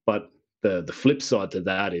 but the flip side to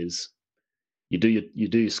that is you do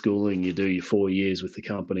your schooling, you do your 4 years with the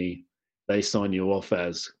company, they sign you off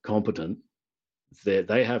as competent.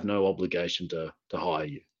 They have no obligation to hire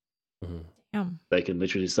you. Mm-hmm. Yeah. They can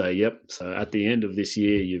literally say, yep, so at the end of this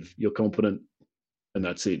year, you're competent and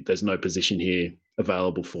that's it. There's no position here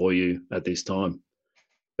available for you at this time.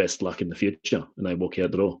 Best luck in the future. And they walk you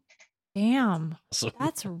out the door. Damn. Awesome.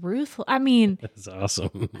 That's ruthless. I mean, that's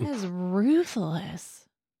awesome. That is ruthless.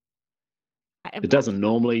 It doesn't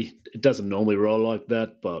normally roll like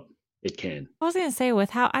that, but it can. I was going to say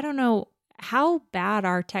I don't know how bad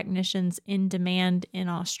are technicians in demand in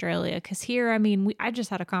Australia? Because here, I mean, I just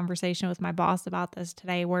had a conversation with my boss about this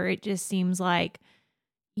today where it just seems like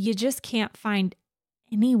you just can't find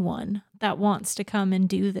anyone that wants to come and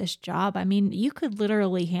do this job. I mean, you could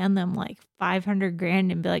literally hand them like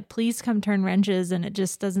 $500,000 and be like, please come turn wrenches. And it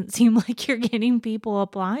just doesn't seem like you're getting people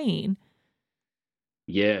applying.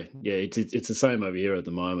 Yeah. It's the same over here at the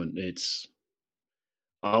moment.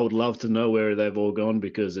 I would love to know where they've all gone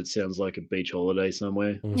because it sounds like a beach holiday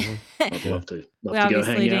somewhere. Mm-hmm. I'd love to go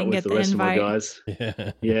hang out with the rest of my guys.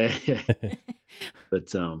 Yeah.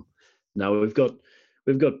 But no, we've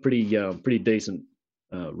got pretty decent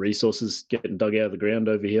resources getting dug out of the ground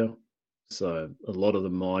over here. So a lot of the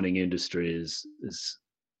mining industry is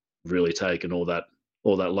really taking all that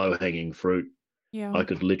low hanging fruit. Yeah. I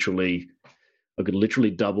could literally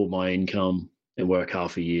double my income and work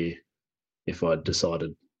half a year if I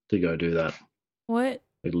decided to go do that. What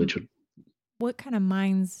We literally what kind of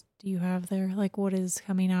mines do you have there? Like, what is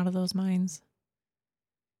coming out of those mines?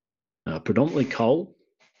 predominantly coal.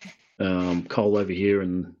 Coal over here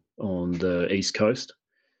on the east coast.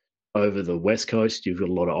 Over the west coast, you've got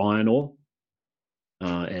a lot of iron ore,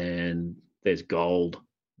 and there's gold.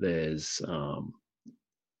 There's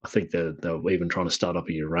I think they're even trying to start up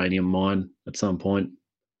a uranium mine at some point.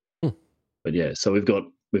 But yeah, so we've got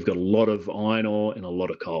a lot of iron ore and a lot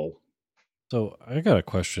of coal. So I got a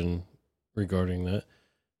question regarding that.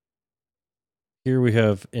 Here we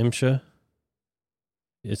have MSHA.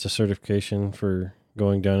 It's a certification for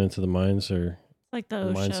going down into the mines or Like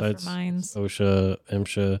the mine OSHA sites. for mines. OSHA,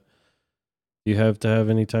 MSHA. Do you have to have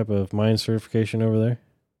any type of mine certification over there?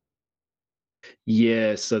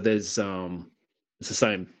 Yeah, so there's it's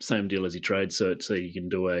the same deal as your trade cert, so you can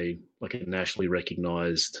do a nationally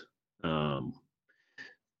recognized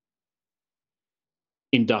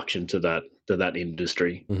induction to that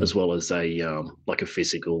industry, as well as a like a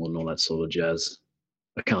physical and all that sort of jazz.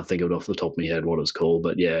 I can't think of it off the top of my head what it's called,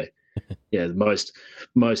 but yeah, most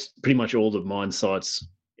pretty much all the mine sites,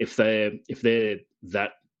 if they're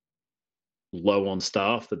that low on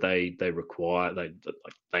staff that they require,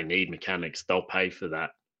 they need mechanics, they'll pay for that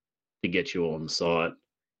to get you on site.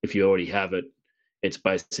 If you already have it, it's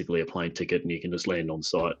basically a plane ticket and you can just land on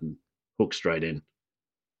site and hook straight in.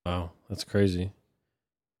 Wow, that's crazy.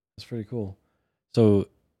 That's pretty cool. So,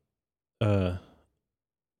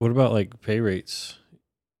 what about like pay rates?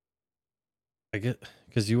 I get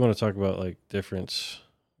because you want to talk about like difference.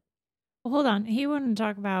 Well, hold on. He wanted to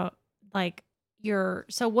talk about like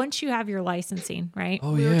so once you have your licensing, right?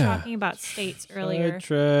 Oh, we were yeah. talking about states earlier.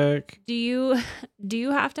 Sidetrack. Do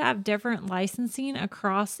you have to have different licensing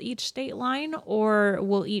across each state line, or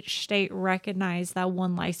will each state recognize that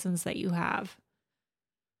one license that you have?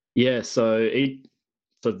 Yeah, so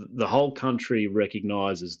the whole country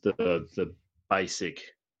recognizes the basic,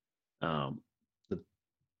 the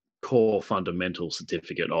core fundamental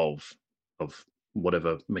certificate of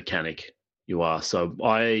whatever mechanic you are. So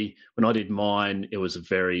when I did mine, it was a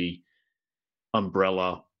very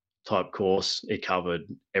umbrella type course. It covered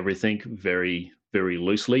everything very, very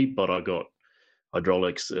loosely, but I got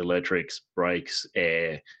hydraulics, electrics, brakes,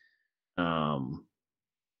 air,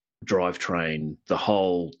 drivetrain, the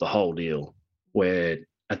whole deal. Where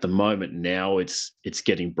at the moment now it's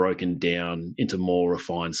getting broken down into more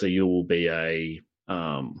refined. So you will be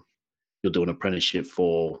you'll do an apprenticeship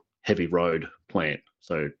for heavy road plant,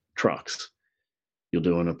 so trucks. You'll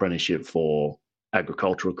do an apprenticeship for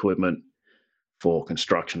agricultural equipment, for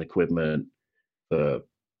construction equipment, for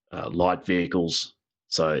light vehicles.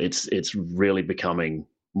 So it's really becoming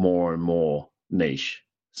more and more niche.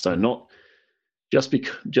 So not just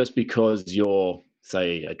because you're,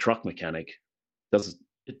 say, a truck mechanic,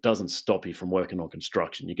 it doesn't stop you from working on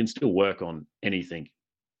construction. You can still work on anything.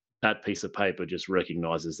 That piece of paper just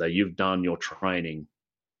recognizes that you've done your training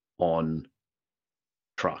on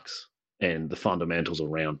trucks and the fundamentals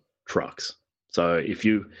around trucks. So if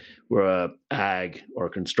you were a ag or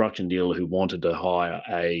a construction dealer who wanted to hire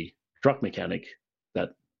a truck mechanic,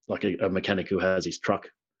 that like a mechanic who has his truck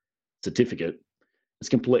certificate, it's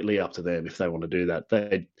completely up to them if they want to do that.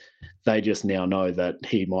 They just now know that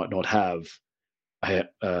he might not have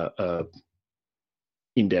a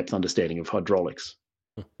in-depth understanding of hydraulics,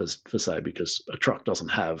 for say, because a truck doesn't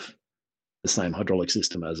have the same hydraulic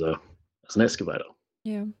system as an excavator.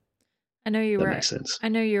 Yeah. I know you That were makes sense. I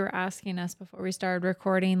know you were asking us before we started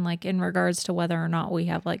recording, like in regards to whether or not we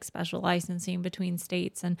have like special licensing between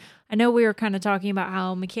states. And I know we were kind of talking about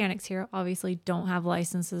how mechanics here obviously don't have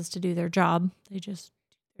licenses to do their job. They just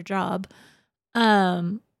do their job.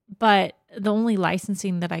 But the only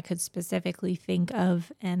licensing that I could specifically think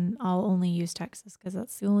of, and I'll only use Texas because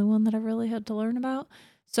that's the only one that I really had to learn about.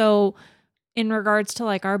 So in regards to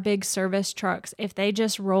like our big service trucks, if they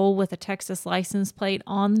just roll with a Texas license plate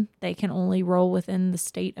on, they can only roll within the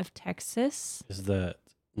state of Texas. Is that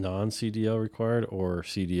non-CDL required or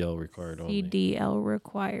CDL required only? CDL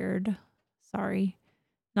required. Sorry.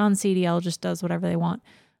 Non-CDL just does whatever they want.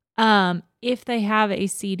 If they have a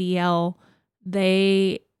CDL,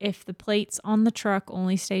 if the plates on the truck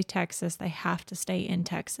only say Texas, they have to stay in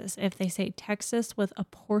Texas. If they say Texas with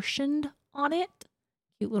apportioned on it,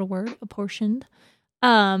 cute little word, apportioned,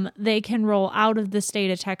 they can roll out of the state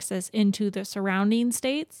of Texas into the surrounding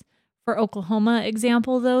states. For Oklahoma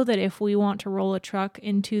example, though, that if we want to roll a truck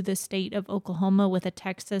into the state of Oklahoma with a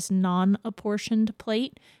Texas non-apportioned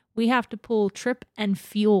plate, we have to pull trip and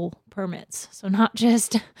fuel permits. So not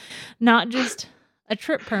just a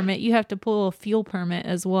trip permit, you have to pull a fuel permit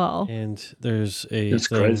as well. And there's a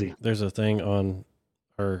Crazy. There's a thing on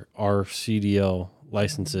our CDL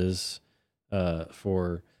licenses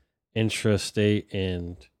for intrastate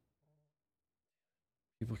and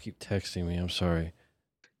people keep texting me. I'm sorry.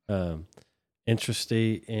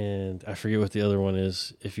 Intrastate and I forget what the other one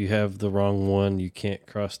is. If you have the wrong one, you can't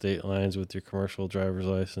cross state lines with your commercial driver's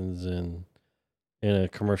license and in a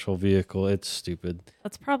commercial vehicle. It's stupid.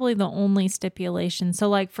 That's probably the only stipulation. So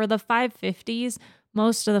like for the 550s,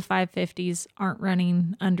 most of the 550s aren't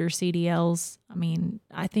running under CDLs. I mean,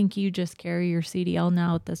 I think you just carry your CDL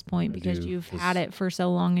now at this point because you've had it for so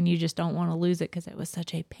long and you just don't want to lose it because it was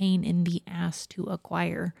such a pain in the ass to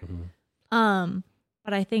acquire. Mm-hmm.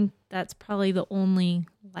 But I think that's probably the only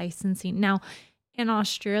licensing. Now, in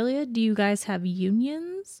Australia, do you guys have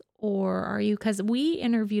unions or are you, because we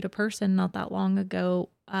interviewed a person not that long ago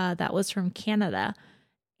that was from Canada.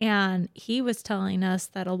 And he was telling us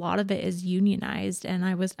that a lot of it is unionized, and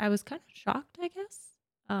I was kind of shocked, I guess.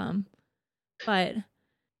 But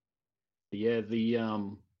yeah,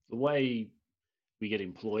 the way we get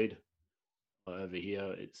employed over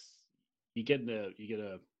here, it's you get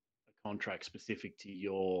a contract specific to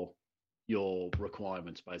your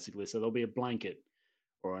requirements, basically. So there'll be a blanket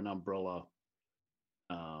or an umbrella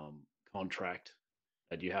contract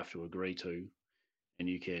that you have to agree to, and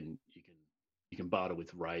you can barter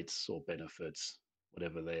with rates or benefits,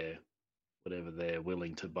 whatever they're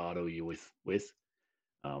willing to barter you with.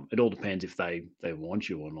 It all depends if they want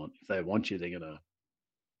you or not. If they want you, they're gonna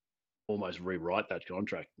almost rewrite that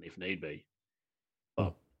contract if need be.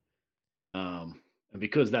 But and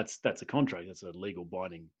because that's a contract, that's a legal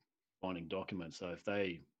binding document. So if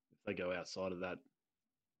they go outside of that,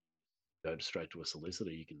 go straight to a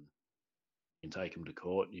solicitor. You can take them to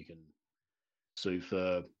court. You can sue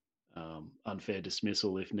for unfair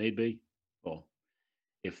dismissal if need be, or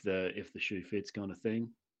if the shoe fits kind of thing.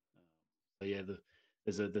 So yeah,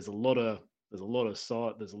 there's a lot of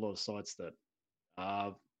sites that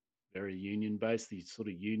are very union based. These sort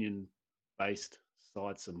of union based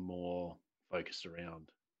sites are more focused around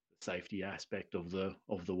the safety aspect of the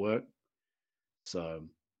work. So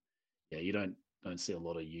yeah, you don't see a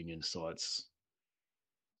lot of union sites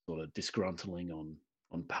sort of disgruntling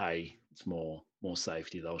on pay. It's more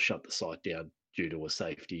safety. They'll shut the site down due to a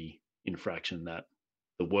safety infraction that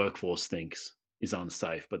the workforce thinks is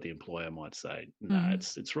unsafe, but the employer might say, "No,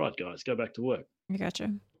 it's right, guys. Go back to work." I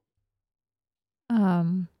gotcha.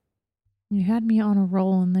 You had me on a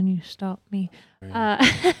roll and then you stopped me.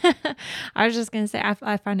 I was just gonna say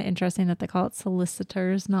I find it interesting that they call it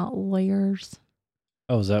solicitors, not lawyers.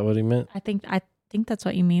 Oh, is that what he meant? I think that's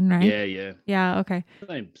what you mean, right? Yeah. Yeah. Okay.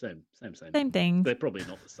 Same thing. They're probably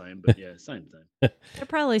not the same, but yeah, same thing. They're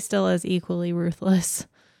probably still as equally ruthless.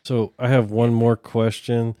 So I have one more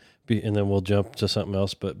question, and then we'll jump to something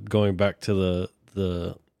else. But going back to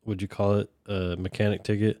the would you call it a mechanic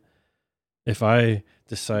ticket? If I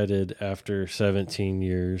decided after 17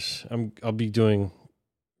 years, I'll be doing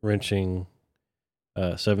wrenching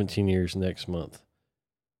 17 years next month,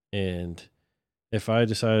 and if I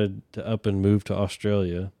decided to up and move to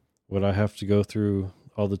Australia, would I have to go through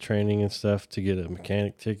all the training and stuff to get a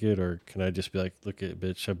mechanic ticket, or can I just be like, look at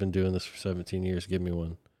bitch, I've been doing this for 17 years, give me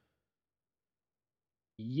one?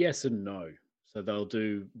 Yes and no. So they'll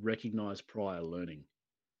do recognized prior learning.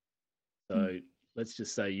 So let's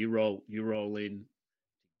just say you roll in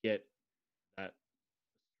to get that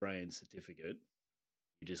Australian certificate.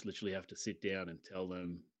 You just literally have to sit down and tell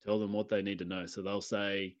them what they need to know. So they'll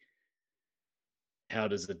say, how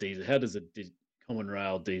does a common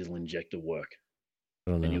rail diesel injector work?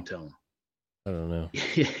 I don't know. And you'll tell them. I don't know.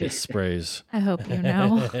 It sprays. I hope you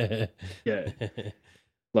know. Yeah.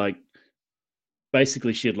 Like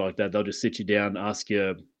basically shit like that. They'll just sit you down, ask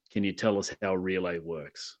you, can you tell us how relay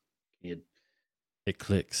works? It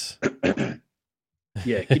clicks.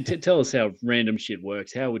 Yeah, tell us how random shit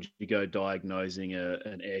works. How would you go diagnosing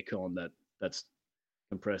an aircon that's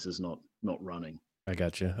compressor's not running? I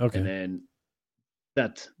got you. Okay. And then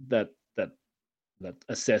that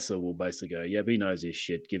assessor will basically go, yeah, he knows his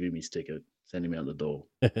shit. Give him his ticket. Send him out the door.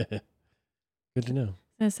 Good to know. I was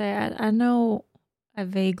gonna say I know, I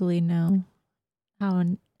vaguely know how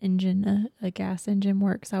an engine, a gas engine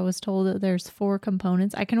works. I was told that there's 4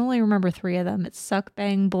 components. I can only remember 3 of them. It's suck,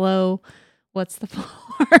 bang, blow. What's the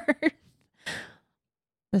 4th?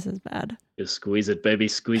 This is bad. Just squeeze it, baby.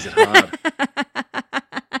 Squeeze it hard.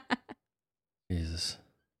 Jesus.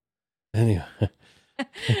 Anyway.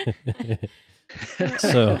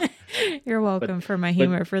 So you're welcome for my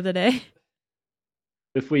humor for the day.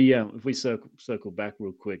 If we circle back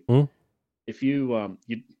real quick, if you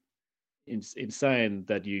in saying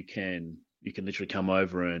that you can literally come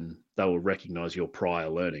over and they will recognize your prior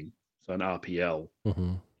learning. so an RPL.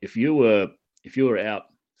 Mm-hmm. If you were out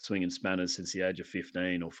swinging spanners since the age of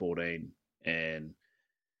 15 or 14, and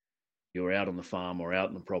you were out on the farm or out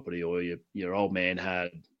on the property, or your old man had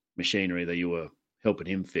machinery that you were helping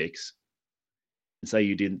him fix, and say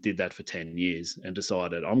you did that for 10 years and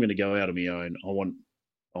decided, I'm going to go out on my own. I want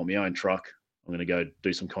my own truck. I'm going to go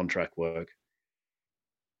do some contract work.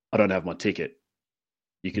 I don't have my ticket.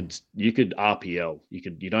 You could RPL.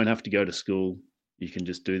 You don't have to go to school. You can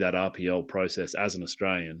just do that RPL process as an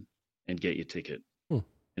Australian and get your ticket. And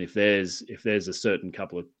if there's a certain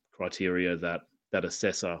couple of criteria that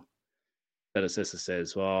assessor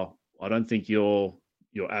says, well, I don't think you're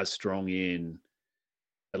as strong in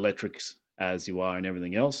electrics as you are in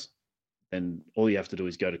everything else, then all you have to do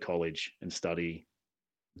is go to college and study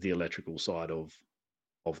the electrical side of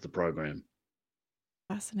the program.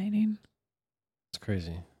 Fascinating. That's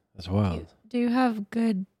crazy. That's wild. Do you have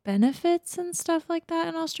good benefits and stuff like that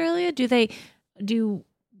in Australia?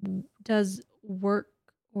 Does work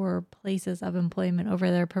or places of employment over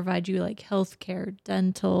there provide you like healthcare,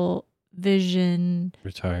 dental, vision,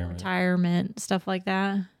 retirement, stuff like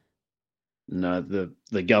that? No,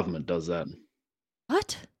 the government does that.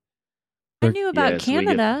 What? I knew about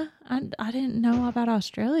Canada. I didn't know about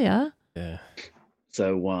Australia. Yeah.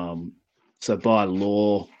 So by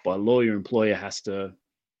law, your employer has to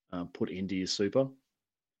put into your super.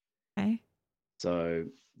 Okay. So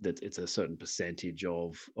that it's a certain percentage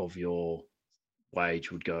of your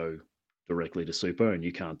wage would go directly to super, and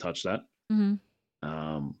you can't touch that.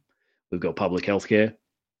 Mm-hmm. We've got public health care.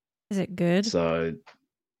 Is it good? So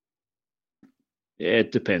yeah,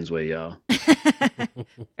 it depends where you are.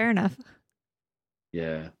 Fair enough.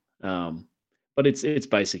 Yeah. But it's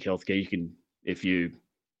basic healthcare. You can, if you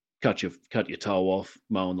cut your toe off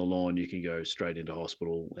mowing the lawn, you can go straight into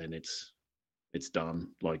hospital and it's done.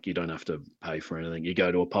 Like, you don't have to pay for anything. You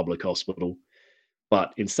go to a public hospital.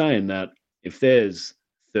 But in saying that, if there's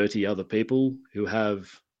 30 other people who have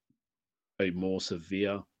a more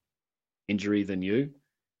severe injury than you're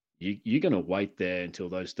going to wait there until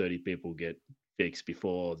those 30 people get fixed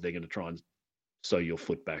before they're going to try and sew your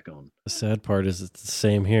foot back on. The sad part is it's the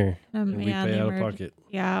same here. And we yeah, pay out of pocket.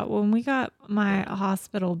 Yeah, when we got my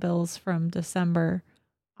hospital bills from December,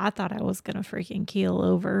 I thought I was going to freaking keel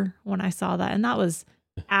over when I saw that. And that was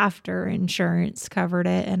after insurance covered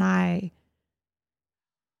it. And I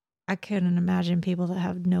couldn't imagine people that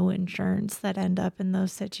have no insurance that end up in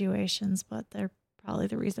those situations, but they're probably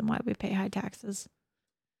the reason why we pay high taxes.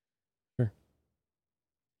 Sure.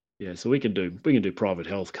 Yeah, so we can do private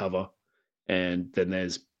health cover, and then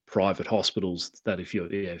there's private hospitals that if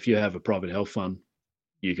you have a private health fund,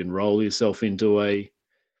 you can roll yourself into a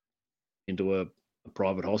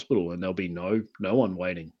private hospital, and there'll be no one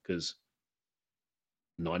waiting, because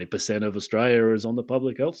 90% of Australia is on the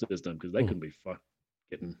public health system, because they couldn't be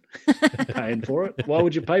getting paying for it. Why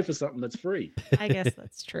would you pay for something that's free? I guess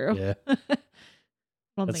that's true. Yeah.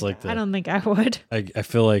 I don't think I would. I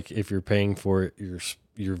feel like if you're paying for it,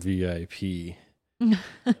 you're VIP.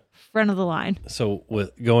 Front of the line. So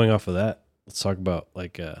with going off of that, let's talk about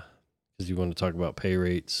because you want to talk about pay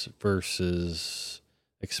rates versus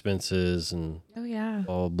expenses and blah,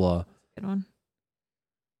 blah, blah. Good one.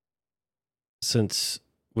 Since,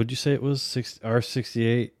 would you say it was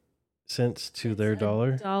 68 cents to their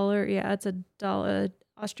dollar? Yeah, it's $1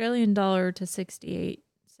 Australian dollar to 68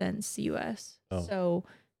 cents US. Oh. So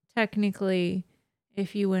technically,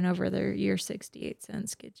 if you went over there, your 68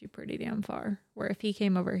 cents gets you pretty damn far. Where if he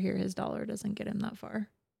came over here, his dollar doesn't get him that far.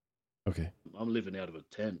 Okay. I'm living out of a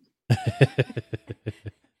tent.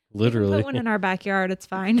 Literally. Put one in our backyard. It's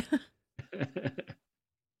fine.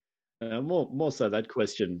 More so that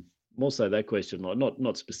question. Like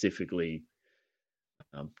not specifically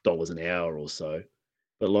dollars an hour or so,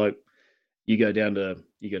 but like you go down to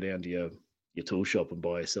your tool shop and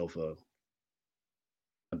buy yourself a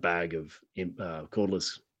bag of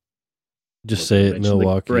cordless. Just say it,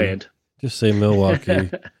 Milwaukee. Brand. Just say Milwaukee.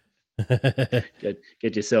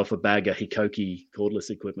 Get yourself a bag of Hikoki cordless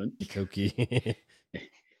equipment. Hikoki.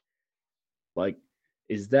 Like,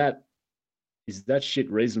 is that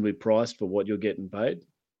shit reasonably priced for what you're getting paid?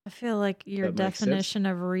 I feel like your definition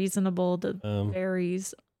of reasonable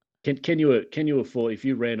varies. Can you afford, if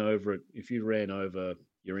you ran over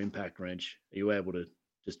your impact wrench, are you able to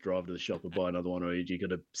just drive to the shop and buy another one, or are you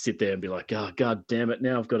going to sit there and be like, oh, God damn it,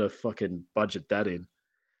 now I've got to fucking budget that in?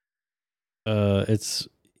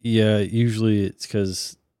 Usually it's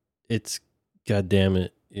because it's, God damn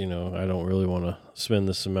it, I don't really want to spend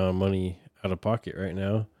this amount of money out of pocket right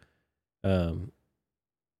now.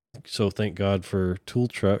 So thank God for tool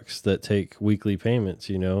trucks that take weekly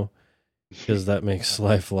payments, because that makes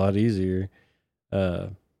life a lot easier. Uh,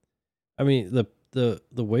 I mean the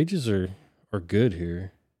wages are good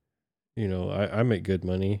here. You know, I make good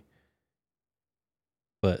money,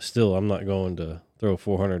 but still, I'm not going to throw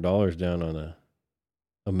 $400 down on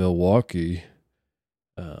a Milwaukee.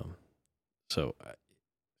 Um, so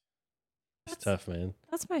it's That's tough, man.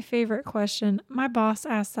 that's my favorite question. My boss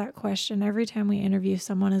asks that question every time we interview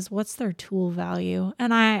someone is what's their tool value?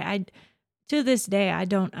 And I to this day I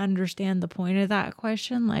don't understand the point of that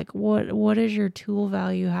question. Like what does your tool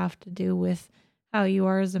value have to do with how you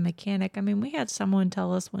are as a mechanic? I mean, we had someone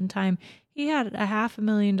tell us one time he had a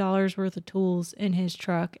 $500,000 worth of tools in his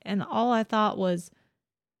truck and all I thought was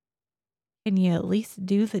can you at least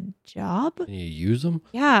do the job? Can you use them?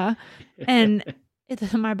 Yeah. And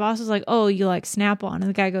my boss was like, "Oh, you like Snap-on?" And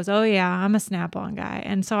the guy goes, "Oh yeah, I'm a Snap-on guy."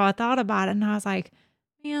 And so I thought about it, and I was like,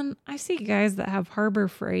 "Man, I see guys that have Harbor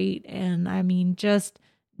Freight, and I mean, just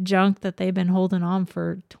junk that they've been holding on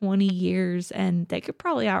for 20 years, and they could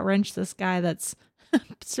probably outwrench this guy that's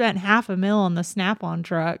spent $500,000 on the Snap-on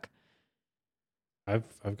truck." I've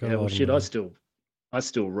got Yeah, a well, lot of shit. money. I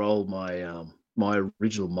still roll my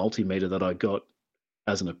original multimeter that I got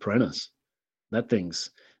as an apprentice. That thing's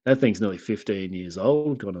nearly 15 years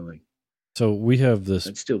old, kind of thing. So we have this.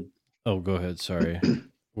 It's still. Oh, go ahead. Sorry,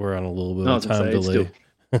 we're on a little bit No, I of a was gonna time say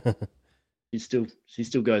it's still. delay. She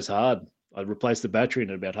still goes hard. I replaced the battery in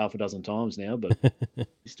it about half a dozen times now, but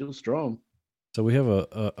she's still strong. So we have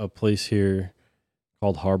a place here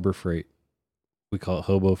called Harbor Freight. We call it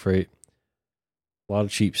Hobo Freight. A lot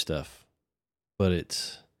of cheap stuff, but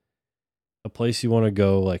it's a place you want to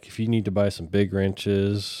go. Like if you need to buy some big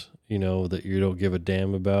wrenches, you know, that you don't give a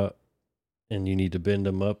damn about, and you need to bend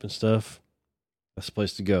them up and stuff, that's the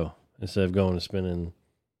place to go. Instead of going and spending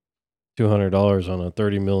 $200 on a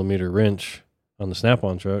 30 millimeter wrench on the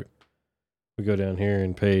Snap-on truck, we go down here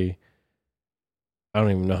and pay. I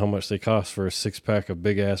don't even know how much they cost for a 6-pack of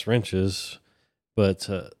big ass wrenches, but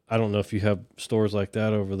I don't know if you have stores like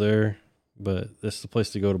that over there. But that's the place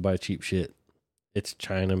to go to buy cheap shit. It's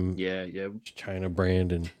Yeah, yeah, China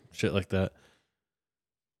brand and shit like that.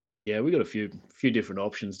 yeah. We got a few different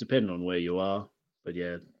options depending on where you are. But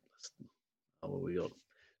yeah, that's what we got.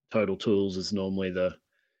 Total Tools is normally the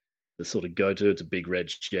sort of go to. It's a big red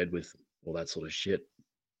shed with all that sort of shit.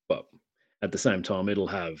 But at the same time, it'll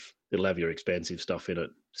have your expensive stuff in it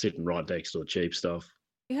sitting right next to the cheap stuff.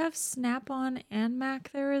 You have Snap-on and Mac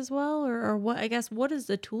there as well, or what? I guess what does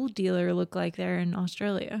the tool dealer look like there in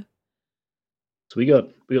Australia? So we got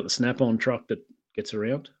the Snap-on truck that gets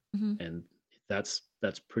around, Mm-hmm. and that's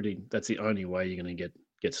the only way you're going to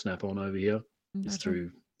get Snap-on over here is Gotcha.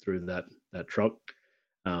 through that truck.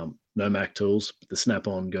 No Mac tools. The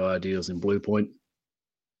Snap-on guy deals in Blue Point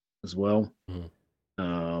as well.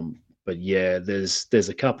 But yeah, there's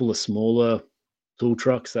a couple of smaller tool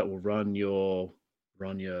trucks that will run your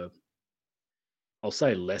I'll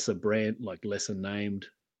say lesser brand, like lesser named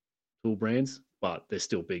tool brands, but they're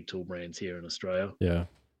still big tool brands here in Australia. Yeah.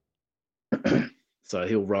 So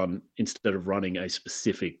he'll run, instead of running a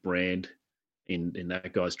specific brand in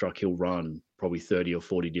that guy's truck, he'll run probably 30 or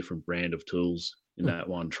 40 different brand of tools in that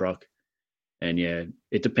one truck. And yeah,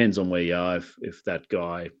 it depends on where you are. If that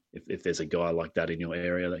guy, if there's a guy like that in your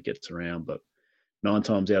area that gets around, but 9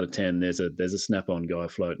 times out of 10, there's a Snap-on guy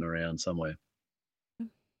floating around somewhere.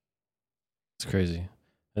 It's crazy.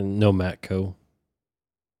 And no Matco.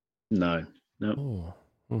 No, no,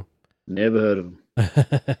 Oh. never heard of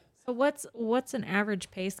him. So what's an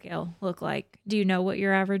average pay scale look like? Do you know what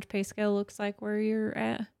your average pay scale looks like where you're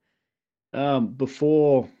at?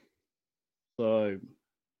 Before, so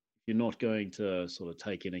you're not going to sort of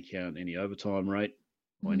take into account any overtime rate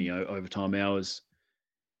or any overtime hours.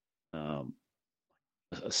 Um,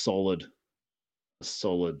 a solid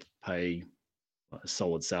pay, a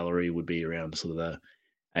solid salary would be around sort of the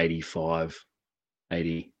 85,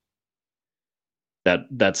 80.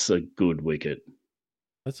 That's a good wicket.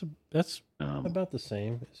 That's Um, about the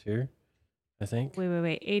same as here, I think.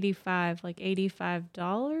 Wait. 85, like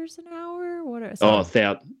 $85 an hour? What are oh,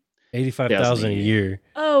 sorry. 85,000 a year.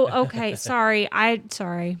 Oh, okay. Sorry.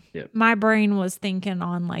 Sorry. Yep. My brain was thinking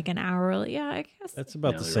on like an hourly. Yeah, I guess. That's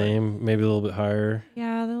about the Nearly right. same, maybe a little bit higher.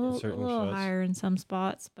 Yeah, a little spots. higher in some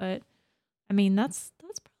spots, but I mean that's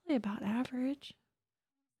probably about average.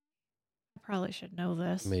 I probably should know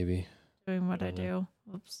this. Maybe. Doing what I don't do. know.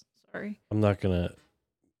 Oops, sorry. I'm not gonna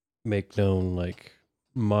make known like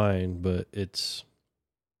mine, but it's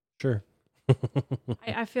sure.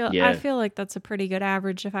 I feel Yeah. like that's a pretty good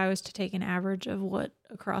average if I was to take an average of what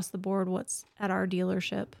across the board what's at our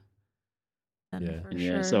dealership. Then Yeah. for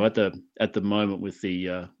Yeah. sure. So at the moment with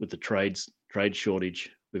the trade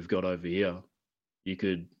shortage, we've got over here, you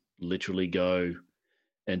could literally go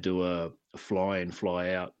and do a fly in,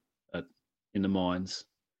 fly out in the mines,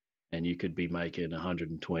 and you could be making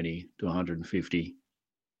 120 to 150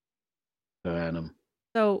 per annum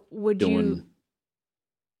So doing.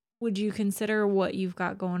 would you consider what you've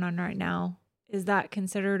got going on right now? Is that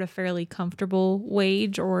considered a fairly comfortable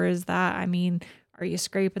wage, or is that, I mean, are you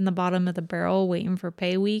scraping the bottom of the barrel waiting for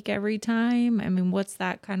pay week every time? I mean, what's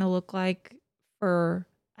that kind of look like for,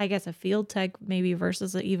 I guess, a field tech maybe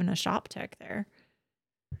versus even a shop tech there?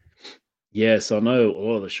 Yes, I know a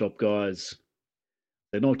lot of the shop guys,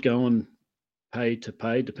 they're not going pay to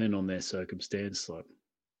pay, depending on their circumstance, like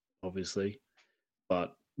obviously,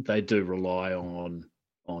 but they do rely on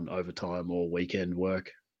overtime or weekend work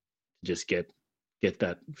to just get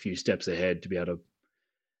that few steps ahead to be able to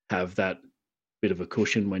have that bit of a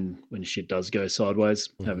cushion when shit does go sideways,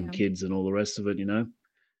 having Yeah. kids and all the rest of it, you know.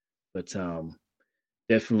 But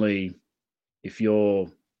definitely, if you're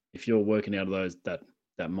working out of that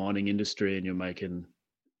mining industry and you're making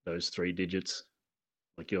those 3 digits,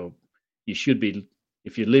 like you should be,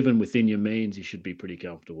 if you're living within your means, you should be pretty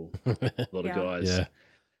comfortable. A lot of Yeah. guys, Yeah.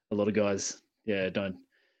 a lot of guys, yeah, don't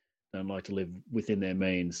like to live within their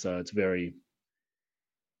means. So it's very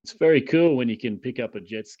cool when you can pick up a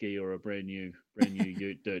jet ski or a brand new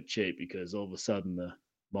ute dirt cheap, because all of a sudden the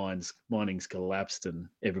mining's collapsed and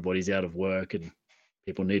everybody's out of work and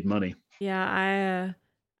people need money. Yeah,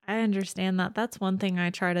 I understand that. That's one thing I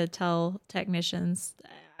try to tell technicians,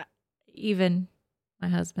 even my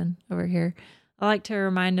husband over here. I like to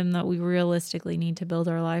remind him that we realistically need to build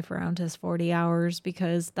our life around his 40 hours,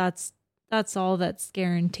 because that's all that's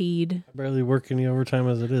guaranteed. I barely work any overtime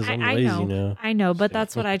as it is. I'm I lazy know, now. I know, but Just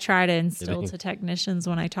that's what I try to instill kidding. to technicians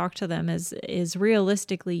when I talk to them is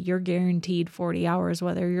realistically you're guaranteed 40 hours,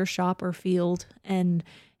 whether you're shop or field. And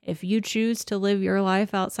if you choose to live your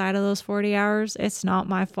life outside of those 40 hours, it's not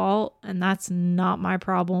my fault. And that's not my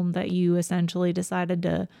problem that you essentially decided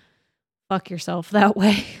to fuck yourself that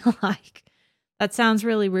way. Like, that sounds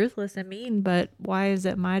really ruthless and mean, but why is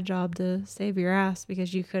it my job to save your ass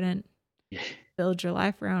because you couldn't Yeah. build your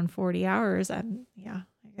life around 40 hours? I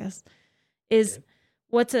guess is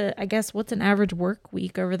what's an average work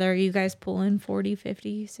week over there? Are you guys pulling 40,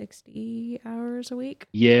 50, 60 hours a week?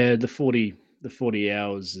 Yeah, the 40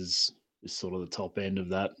 hours is sort of the top end of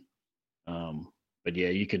that. But yeah,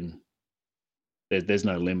 you can. There's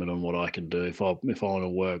no limit on what I can do. If I want to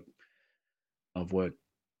work, I've worked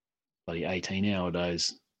bloody 18-hour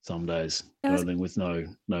days some days, kind of thing, with no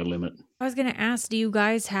limit. I was going to ask, do you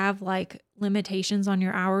guys have like limitations on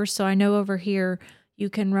your hours? So I know over here you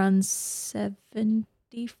can run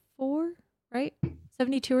 74, right?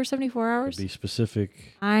 72 or 74 hours? Be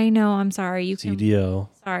specific. I know, I'm sorry. You can CDL.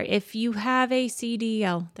 Sorry. If you have a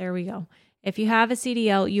CDL, there we go. If you have a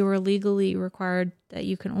CDL, you are legally required that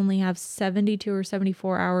you can only have 72 or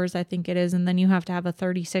 74 hours, I think it is, and then you have to have a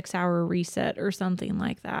 36-hour reset or something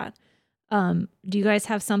like that. Do you guys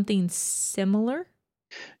have something similar?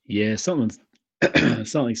 Yeah, something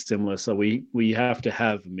similar. So we have to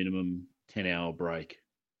have a minimum 10-hour break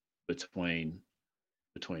between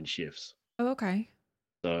shifts. Oh, okay.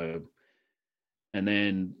 So, and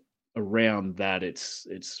then around that, it's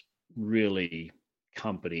really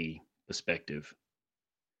company perspective.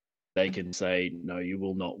 They can say, no, you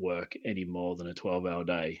will not work any more than a 12-hour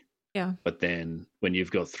day. Yeah. But then when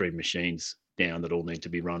you've got 3 machines down that all need to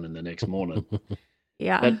be running the next morning,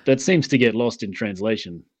 Yeah. that seems to get lost in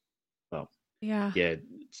translation. Well, Yeah. yeah,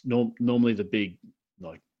 it's normally the big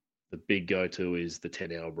go-to is the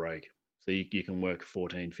 10-hour break. So you can work a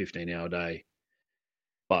 14, 15-hour day.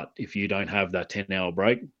 But if you don't have that 10-hour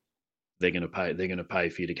break, they're going to pay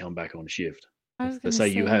for you to come back on shift. I was So going to say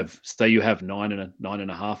say, you have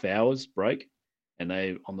 9.5 hours break, and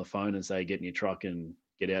they on the phone and say, get in your truck and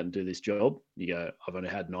get out and do this job. You go, I've only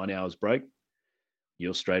had 9 hours break.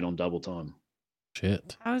 You're straight on double time.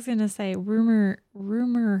 Shit. I was going to say, rumor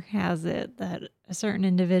has it that a certain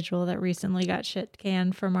individual that recently got shit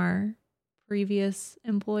canned from our previous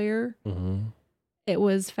employer, Mm-hmm. it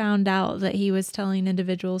was found out that he was telling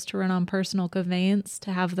individuals to run on personal conveyance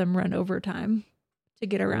to have them run overtime to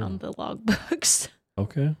get around the logbooks.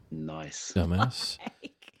 Okay. Nice. Dumbass.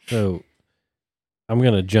 So I'm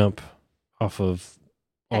going to jump off of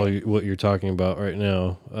what you're talking about right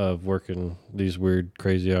now of working these weird,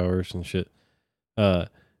 crazy hours and shit.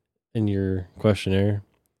 In your questionnaire,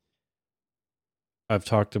 I've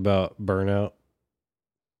talked about burnout,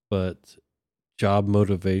 but job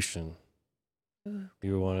motivation.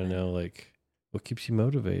 You want to know, like, what keeps you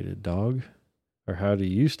motivated, dog? Or how do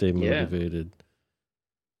you stay motivated?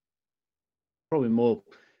 Probably more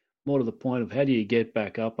more to the point of how do you get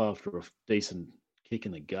back up after a decent kick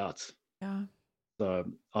in the guts? Yeah. So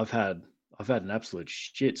I've had an absolute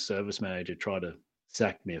shit service manager try to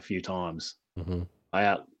sack me a few times. Hmm. I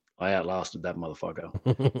out I outlasted that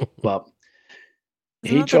motherfucker. But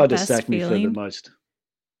Isn't he that the tried to best sack me for the feeling? most.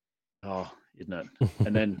 Oh, isn't it?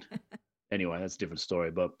 And then anyway, that's a different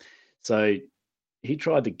story. But so he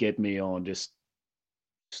tried to get me on just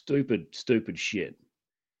stupid shit,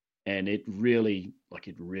 and it really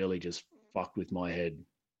just fucked with my head,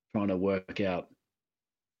 trying to work out,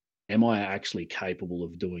 am I actually capable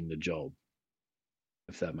of doing the job,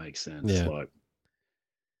 if that makes sense. Yeah. Like,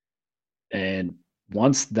 and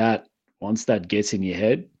once that once that gets in your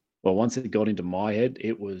head, well, once it got into my head,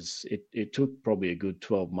 it took probably a good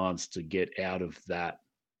 12 months to get out of that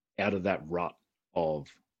rut of,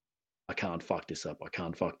 I can't fuck this up. I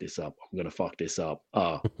can't fuck this up. I'm gonna fuck this up.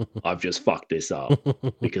 Oh, I've just fucked this up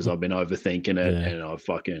because I've been overthinking it, Yeah. and I've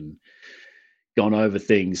fucking gone over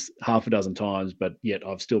things half a dozen times, but yet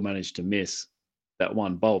I've still managed to miss that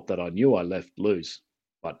one bolt that I knew I left loose,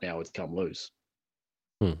 but now it's come loose.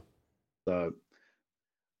 Hmm. So,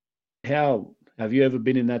 how have you ever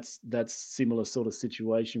been in that similar sort of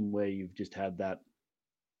situation where you've just had that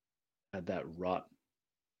rut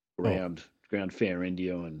Oh, ground fair into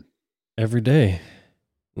you? And every day.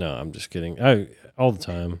 No, I'm just kidding. I all the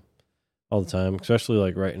time. All the time. Especially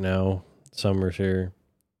like right now. Summer's here.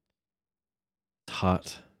 It's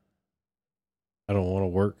hot. I don't want to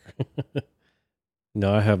work.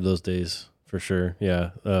 No, I have those days for sure.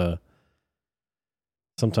 Yeah.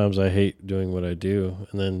 Sometimes I hate doing what I do,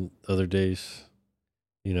 and then other days,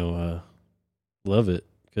 love it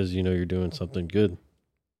because you're doing something good.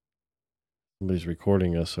 Somebody's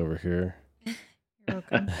recording us over here. You're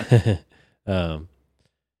welcome. um,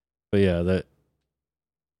 but yeah,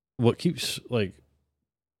 what keeps like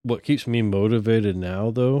what keeps me motivated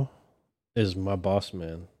now though is my boss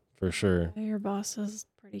man for sure. Your boss is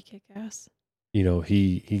pretty kick ass.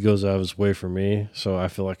 He goes out of his way for me, so I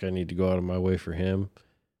feel like I need to go out of my way for him.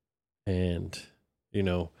 And you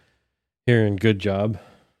know, hearing good job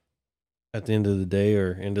at the end of the day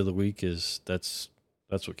or end of the week that's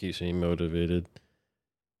what keeps me motivated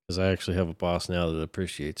because I actually have a boss now that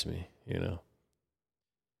appreciates me.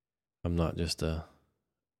 I'm not just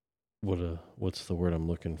what's the word I'm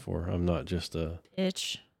looking for? I'm not just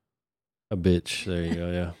Itch. a bitch. There you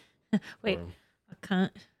go. Yeah. Wait, Or- a cunt.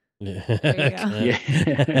 yeah. There you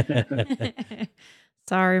go. yeah.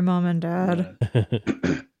 Sorry, mom and dad.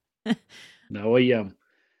 No, I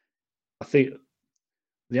think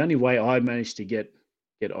the only way I managed to get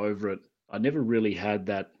over it, I never really had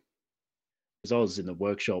that, because I was in the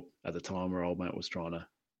workshop at the time where old mate was trying to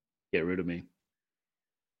get rid of me.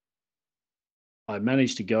 I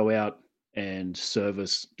managed to go out and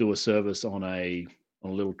do a service on a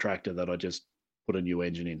little tractor that I just put a new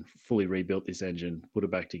engine in, fully rebuilt this engine, put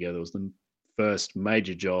it back together. It was the first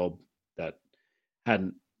major job that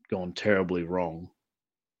hadn't gone terribly wrong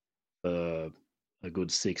for a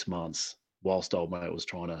good 6 months, whilst old mate was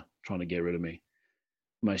trying to get rid of me.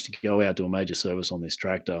 Managed to go out, do a major service on this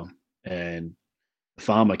tractor, and the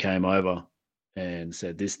farmer came over and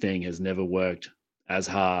said this thing has never worked as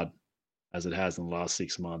hard as it has in the last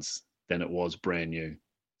 6 months than it was brand new.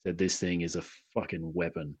 Said this thing is a fucking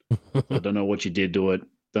weapon. I don't know what you did to it.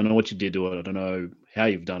 Don't know what you did to it. I don't know how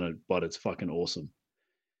you've done it, but it's fucking awesome.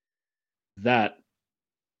 That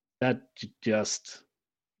that just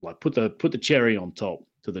like put the cherry on top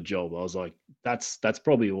to the job. I was like, that's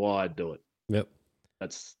probably why I do it. Yep.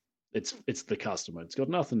 That's it's the customer. It's got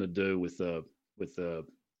nothing to do with the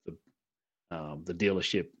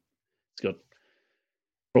dealership. It's got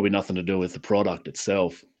probably nothing to do with the product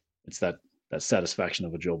itself. It's that satisfaction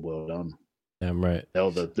of a job well done. Damn right.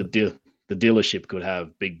 Hell, the dealership could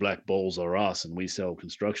have big black balls or us, and we sell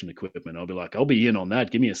construction equipment. I'll be like, I'll be in on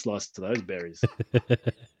that. Give me a slice of those berries.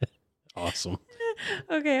 Awesome.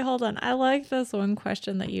 Okay, hold on. I like this one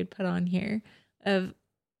question that you'd put on here of,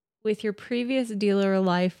 with your previous dealer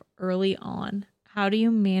life early on, how do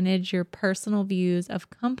you manage your personal views of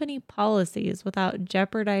company policies without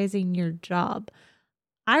jeopardizing your job?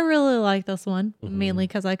 I really like this one, mainly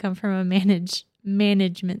because I come from a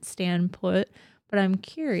management standpoint, but I'm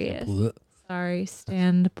curious. Sorry,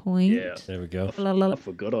 standpoint. Yeah, There we go. I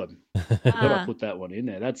forgot I put that one in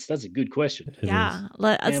there. That's a good question. Yeah,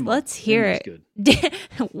 Damn, let's hear that's it.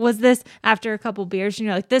 good. Was this after a couple beers and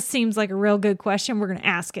you're like, this seems like a real good question, we're gonna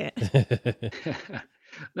ask it?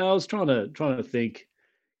 No, I was trying to think,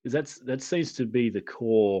 because that seems to be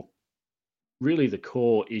really the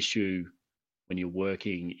core issue when you're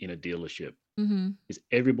working in a dealership. Mm-hmm. Is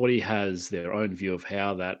everybody has their own view of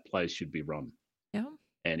how that place should be run. Yeah.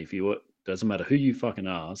 And doesn't matter who you fucking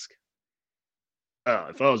ask.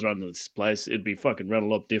 If I was running this place, it'd be fucking run a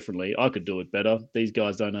lot differently. I could do it better. These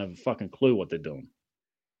guys don't have a fucking clue what they're doing.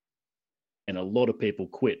 And a lot of people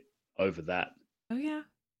quit over that. Oh, yeah.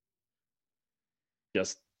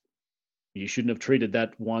 Just, you shouldn't have treated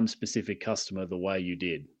that one specific customer the way you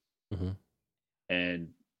did. Mhm. And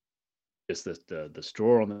just the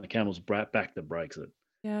straw on the camel's back that breaks it.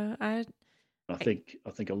 Yeah, I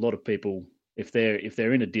think a lot of people, if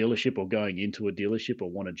they're in a dealership or going into a dealership or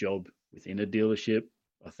want a job within a dealership,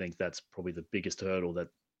 I think that's probably the biggest hurdle that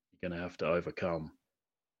you're going to have to overcome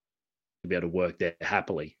to be able to work there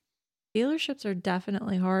happily. dealerships are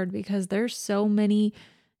definitely hard because there's so many.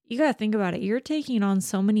 You got to think about it. You're taking on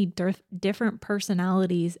so many different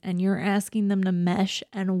personalities and you're asking them to mesh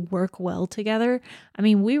and work well together. I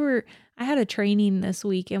mean, I had a training this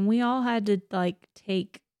week and we all had to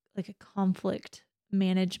take a conflict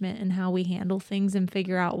management and how we handle things and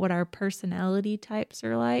figure out what our personality types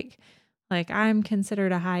are like. Like, I'm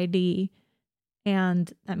considered a high D,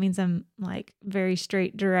 and that means I'm very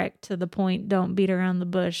straight, direct to the point. Don't beat around the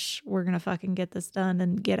bush. We're going to fucking get this done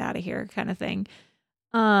and get out of here kind of thing.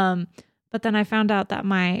 But then I found out that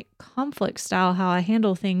my conflict style, how I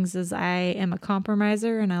handle things, is I am a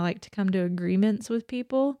compromiser and I like to come to agreements with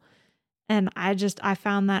people. And I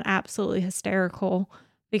found that absolutely hysterical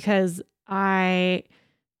because I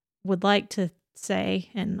would like to say,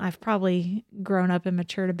 and I've probably grown up and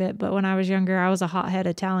matured a bit, but when I was younger, I was a hothead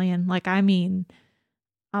Italian.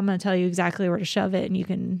 I'm going to tell you exactly where to shove it and you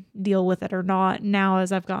can deal with it or not. Now,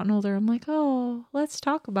 as I've gotten older, I'm like, oh, let's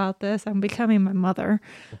talk about this. I'm becoming my mother.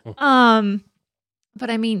 But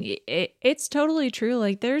I mean, it's totally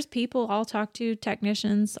true. There's people I'll talk to,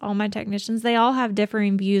 technicians, all my technicians, they all have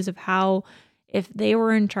differing views of how, if they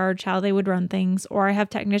were in charge, how they would run things. Or I have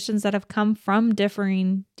technicians that have come from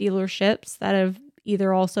differing dealerships that have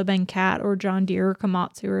either also been Cat or John Deere or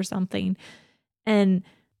Komatsu or something. And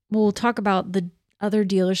we'll talk about the other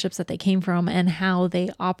dealerships that they came from and how they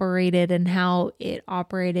operated and how it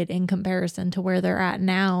operated in comparison to where they're at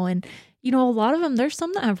now. And, a lot of them, there's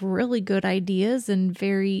some that have really good ideas and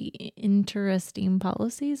very interesting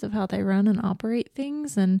policies of how they run and operate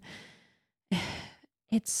things. And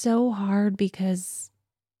it's so hard because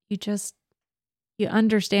you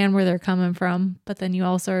understand where they're coming from, but then you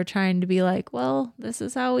also are trying to be like, well, this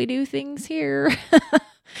is how we do things here.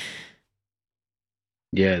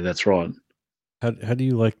 Yeah, that's right. How do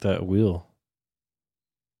you like that wheel?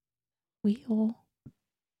 Wheel?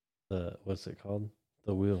 What's it called?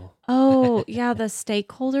 The wheel. Oh, yeah, the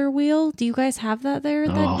stakeholder wheel. Do you guys have that there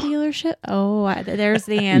at that dealership? Oh, there's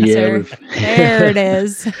the answer. There it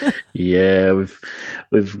is. Yeah,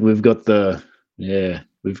 we've got the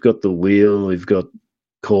wheel, we've got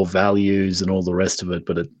core values and all the rest of it,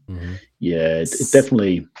 but it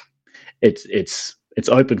definitely it's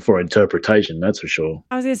open for interpretation, that's for sure.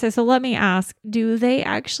 I was going to say, so let me ask, do they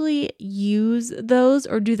actually use those,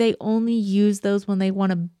 or do they only use those when they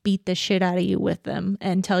want to beat the shit out of you with them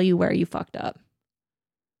and tell you where you fucked up?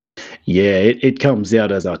 Yeah, it comes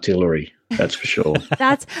out as artillery, that's for sure.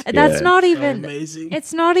 That's not even, amazing.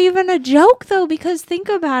 It's not even a joke though, because think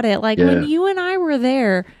about it. When you and I were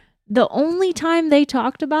there, the only time they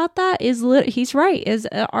talked about that is, he's right, is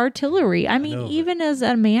artillery. I mean, even as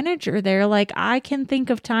a manager there, I can think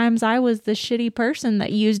of times I was the shitty person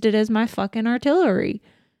that used it as my fucking artillery.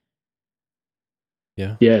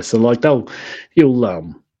 Yeah. Yeah, so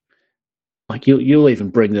you'll even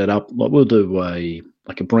bring that up. We'll do a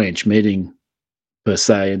branch meeting per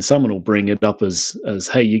se, and someone will bring it up as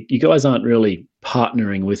hey, you guys aren't really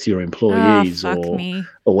partnering with your employees or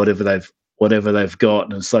whatever they've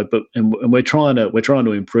got, and so and we're trying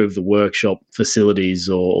to improve the workshop facilities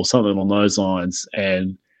or something on those lines,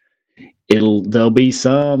 and there'll be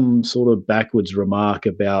some sort of backwards remark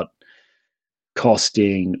about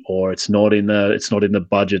costing, or it's not in the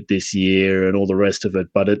budget this year and all the rest of it,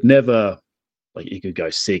 but it never, you could go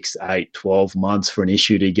 6, 8, 12 months for an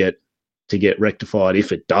issue to get rectified,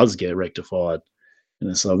 if it does get rectified.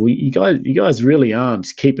 And so you guys really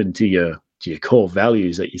aren't keeping to your core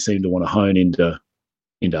values that you seem to want to hone into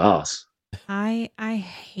us. I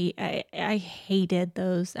hated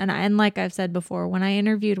those. And like I've said before, when I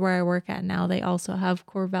interviewed where I work at now, they also have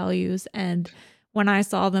core values. And when I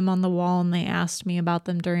saw them on the wall and they asked me about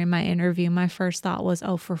them during my interview, my first thought was,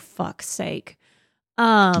 oh, for fuck's sake.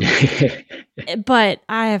 But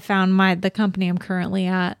I have found the company I'm currently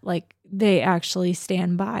at, they actually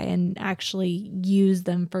stand by and actually use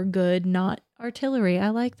them for good, not artillery. I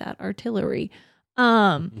like that, artillery.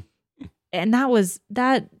 And that was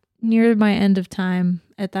that near my end of time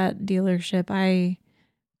at that dealership. I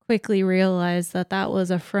quickly realized that that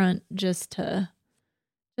was a front just to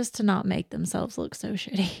not make themselves look so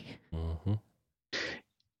shitty. Mm-hmm.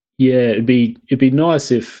 Yeah, it'd be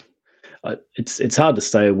nice if it's hard to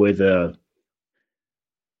say whether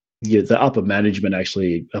the upper management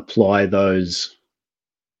actually apply those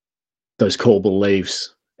core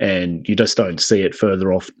beliefs, and you just don't see it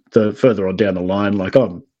further on down the line. Like,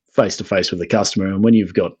 I'm face to face with a customer, and when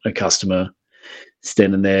you've got a customer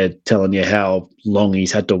standing there telling you how long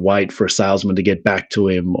he's had to wait for a salesman to get back to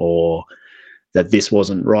him, or that this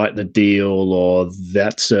wasn't right in the deal, or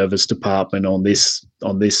that service department on this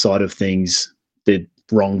side of things did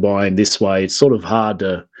wrong by him this way, it's sort of hard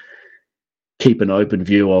to keep an open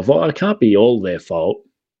view of, it can't be all their fault.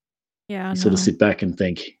 Yeah, You sort of sit back and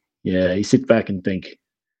think,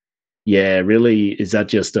 yeah, really, is that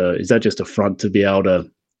just a front to be able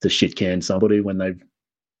to shit can somebody when they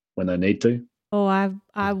need to? Oh, I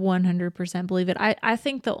 100% believe it. I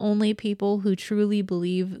think the only people who truly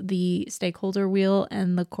believe the stakeholder wheel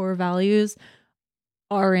and the core values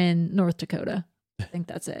are in North Dakota. I think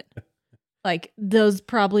that's it. Like, those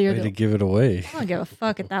probably are Way to give it away. I don't give a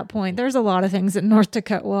fuck at that point. There's a lot of things in North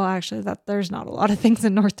Dakota. Well, actually, there's not a lot of things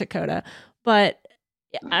in North Dakota, but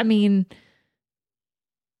I mean,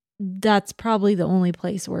 that's probably the only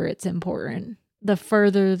place where it's important. The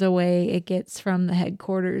further away it gets from the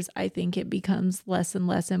headquarters, I think it becomes less and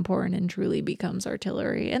less important and truly becomes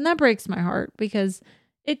artillery. And that breaks my heart because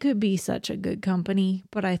it could be such a good company,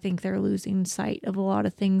 but I think they're losing sight of a lot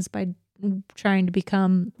of things by trying to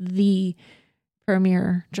become the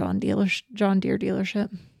premier John Deere dealership.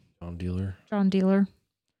 John Deere.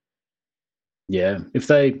 Yeah,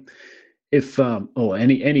 or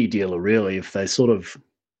any dealer really, if they sort of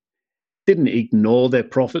didn't ignore their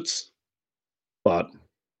profits, but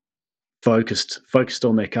focused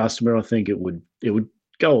on their customer, I think it would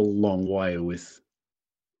go a long way with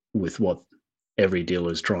what every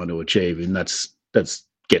dealer is trying to achieve, and that's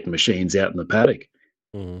getting machines out in the paddock.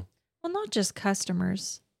 Mm-hmm. Well, not just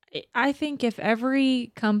customers. I think if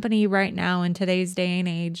every company right now in today's day and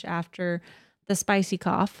age, after the spicy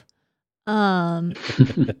cough, and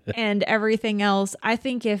everything else, I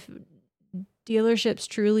think if dealerships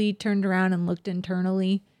truly turned around and looked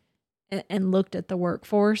internally and looked at the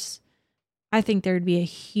workforce, I think there'd be a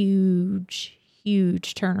huge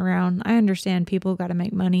turnaround. I understand people got to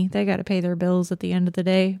make money. They got to pay their bills at the end of the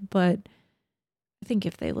day. But I think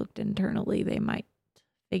if they looked internally, they might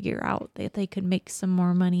figure out that they could make some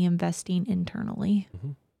more money investing internally.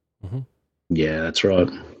 Mm-hmm. Mm-hmm. Yeah, that's right.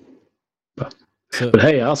 But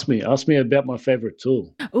hey, ask me about my favorite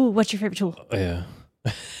tool. Oh, what's your favorite tool? Yeah.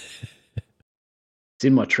 It's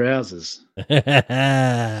in my trousers.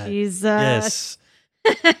 Jesus. Yes.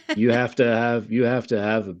 You have to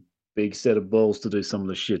have a big set of balls to do some of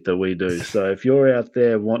the shit that we do. So if you're out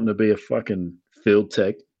there wanting to be a fucking field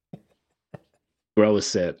tech, grow a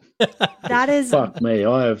set. That is, fuck me.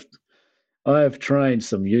 I have trained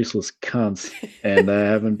some useless cunts, and they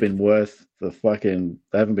haven't been worth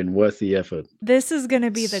the effort. this is going to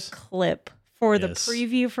be the clip for the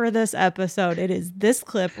preview for this episode. It is this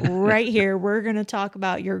clip right here. We're going to talk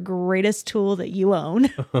about your greatest tool that you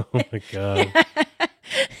own. Oh my God.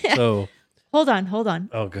 So hold on.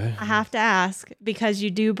 Okay. I have to ask, because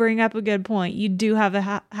you do bring up a good point. You do have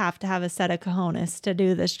to have a set of cojones to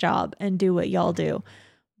do this job and do what y'all do.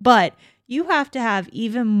 But you have to have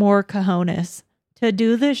even more cojones to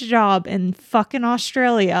do this job in fucking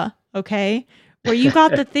Australia, okay? Where you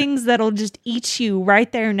got the things that'll just eat you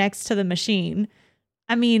right there next to the machine.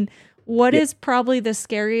 I mean, what is probably the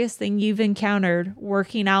scariest thing you've encountered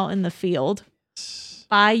working out in the field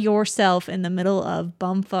by yourself in the middle of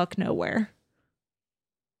bumfuck nowhere?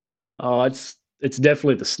 Oh, it's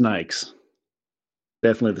definitely the snakes.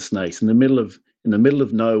 Definitely the snakes in the middle of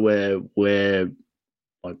nowhere, where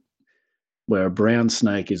a brown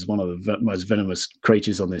snake is one of the most venomous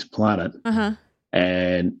creatures on this planet,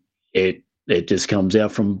 and it just comes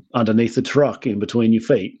out from underneath the truck in between your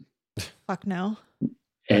feet. Fuck no.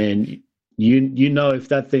 And you know,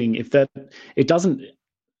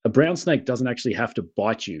 a brown snake doesn't actually have to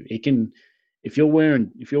bite you. It can, if you're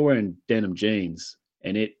wearing denim jeans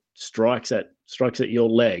and it strikes at your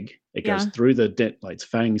leg, it goes through its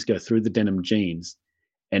fangs go through the denim jeans,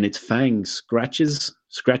 and its fangs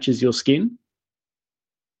scratches your skin.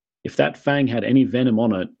 If that fang had any venom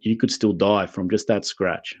on it, you could still die from just that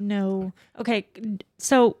scratch. No. Okay,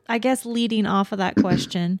 so I guess leading off of that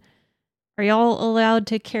question, are y'all allowed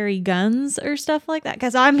to carry guns or stuff like that?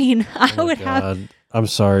 Because I mean, I would have. I'm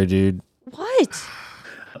sorry, dude. What?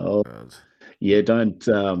 Oh, yeah, don't.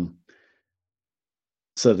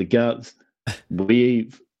 So the guns,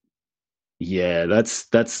 Yeah, that's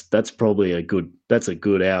probably a good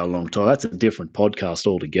hour long time. That's a different podcast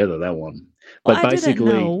altogether, that one. Well, But I didn't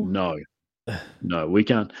basically, know. no, we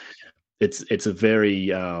can't. It's a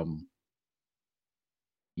very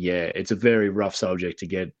it's a very rough subject to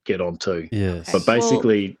get onto. Yes. But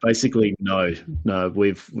Well, basically, no.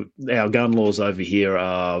 Our gun laws over here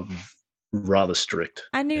are rather strict.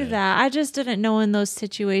 I knew Yeah. that. I just didn't know in those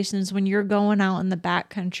situations when you're going out in the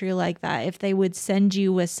backcountry like that, if they would send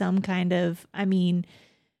you with some kind of,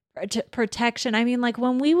 protection. I mean, like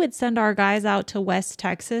when we would send our guys out to West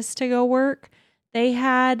Texas to go work, they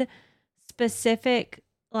had specific,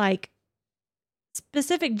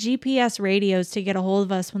 specific GPS radios to get a hold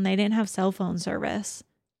of us when they didn't have cell phone service.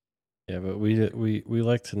 Yeah, but we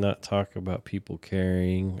like to not talk about people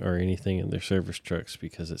carrying or anything in their service trucks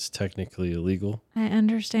because it's technically illegal. I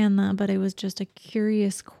understand that, but it was just a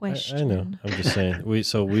curious question. I know. I'm just saying.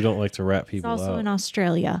 We don't like to rat It's people also out. in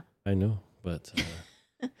Australia. I know, but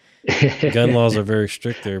gun laws are very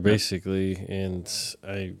strict there, basically, and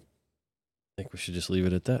I think we should just leave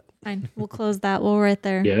it at that. Fine. We'll close that. We'll right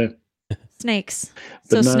there. Yeah. Snakes.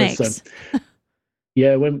 But So no, snakes.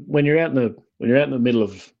 Yeah, when you're out in the middle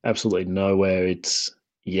of absolutely nowhere,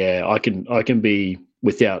 I can be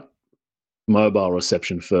without mobile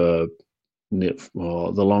reception for the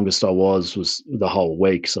longest I was the whole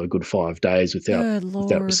week, so a good 5 days Good without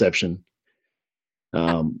Lord. reception.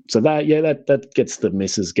 So that gets the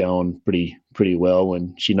missus going pretty well,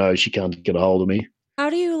 and she knows she can't get a hold of me. How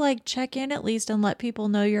do you check in at least and let people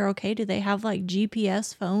know you're okay? Do they have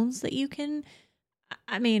GPS phones that you can?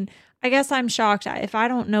 I mean, I guess I'm shocked. If I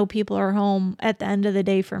don't know people are home at the end of the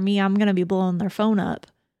day, for me, I'm going to be blowing their phone up.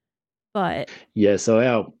 But yeah,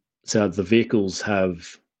 so the vehicles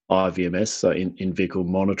have IVMS, so in vehicle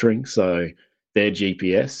monitoring, so they're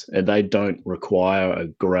GPS, and they don't require a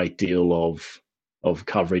great deal of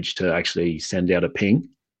coverage to actually send out a ping.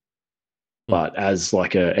 But as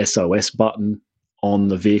like a SOS button on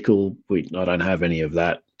the vehicle, I don't have any of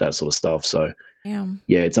that sort of stuff. So damn.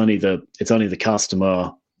 yeah, it's only the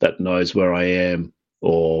customer that knows where I am,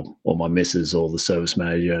 or my missus or the service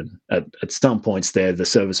manager. And at some points there, the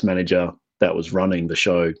service manager that was running the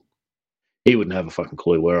show, he wouldn't have a fucking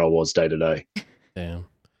clue where I was day to day. Damn.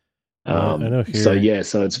 I know here.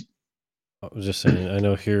 So it's. I was just saying. I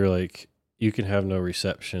know here, you can have no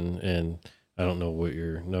reception, and I don't know what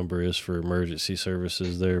your number is for emergency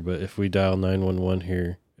services there, but if we dial 911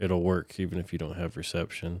 here, it'll work even if you don't have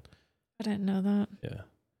reception. I didn't know that. Yeah.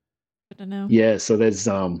 Good to know. Yeah, so there's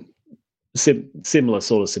similar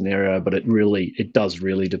sort of scenario, but it does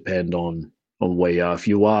really depend on where you are. If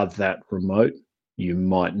you are that remote, you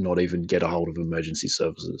might not even get a hold of emergency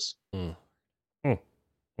services. That's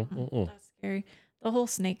scary. The whole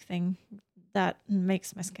snake thing, that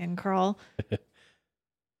makes my skin crawl.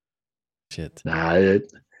 Shit. Nah,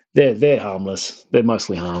 they're harmless. They're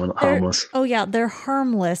mostly harmless. Oh yeah, they're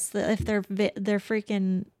harmless. If their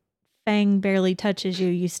freaking fang barely touches you,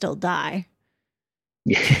 you still die.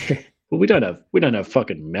 Yeah, but we don't have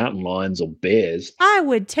fucking mountain lions or bears. I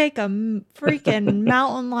would take a freaking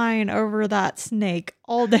mountain lion over that snake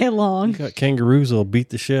all day long. You got kangaroos that'll beat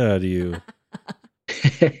the shit out of you.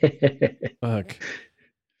 Fuck.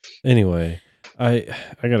 Anyway, I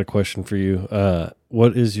got a question for you.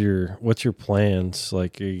 What's your plans? Are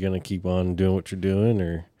you gonna keep on doing what you're doing,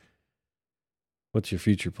 or what's your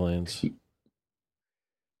future plans?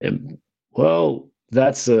 Well,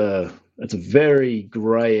 that's a very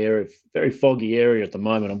grey area, very foggy area at the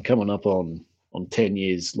moment. I'm coming up on 10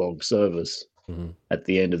 years long service at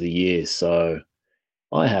the end of the year, so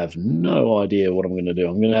I have no idea what I'm going to do.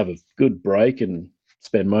 I'm going to have a good break and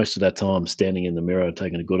spend most of that time standing in the mirror,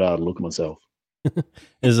 taking a good hard look at myself.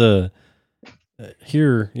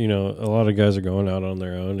 Here, a lot of guys are going out on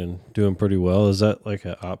their own and doing pretty well. Is that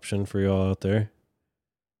an option for y'all out there?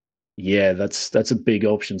 Yeah, that's a big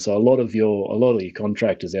option. So a lot of your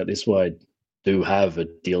contractors out this way do have a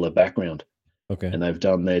dealer background. Okay. And they've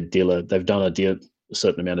done a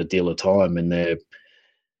certain amount of dealer time, and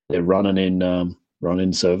they're running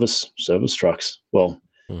in service trucks. Well,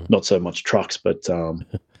 not so much trucks, but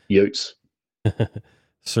utes.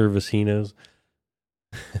 Service henos.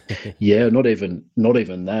 Yeah, not even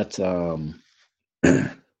that.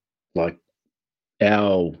 Like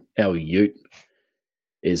our ute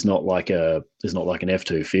is not like an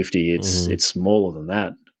F-250. It's smaller than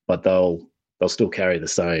that, but they'll still carry the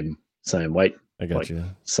same weight. I got you.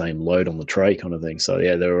 Same load on the tray, kind of thing. So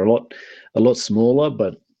yeah, they're a lot smaller,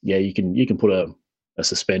 but yeah, you can put a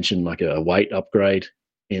suspension, like a weight upgrade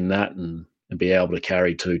in that, and be able to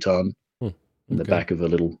carry 2 ton in the back of a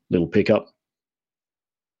little pickup.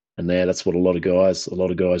 And that's what a lot of guys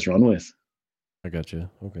run with. I got you.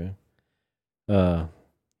 Okay. Got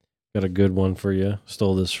a good one for you.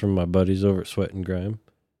 Stole this from my buddies over at Sweat and Grime.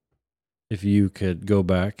 If you could go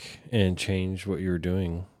back and change what you were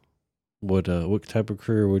doing, what type of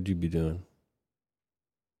career would you be doing?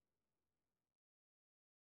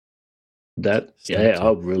 That, Stumped I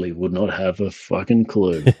you. really would not have a fucking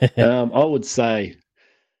clue. I would say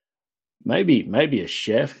maybe a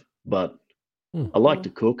chef, but I like to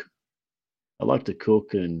cook. I like to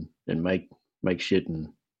cook and make shit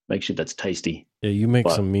that's tasty. Yeah, you make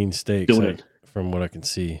But some mean steaks, doing it, from what I can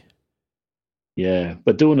see. yeah,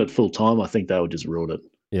 but doing it full time, I think that would just ruin it.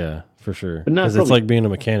 Yeah, for sure. But no, Because it's probably, like being a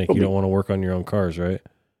mechanic. You probably. don't want to work on your own cars, right?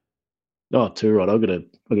 Oh, too right. I've got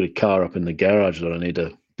a car up in the garage that I need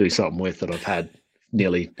to do something with that I've had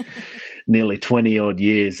nearly 20 odd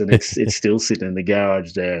years, and it's still sitting in the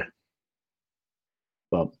garage there.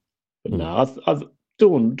 But no, I've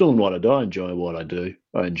doing what I do. I enjoy what I do.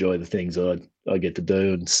 I enjoy the things I get to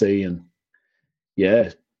do and see, and yeah,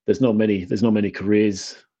 there's not many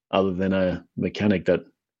careers other than a mechanic that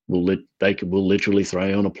will literally throw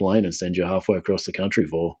you on a plane and send you halfway across the country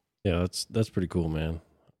for. Yeah, that's pretty cool, man.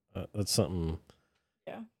 That's something.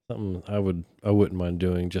 Yeah. Something I wouldn't mind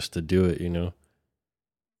doing just to do it.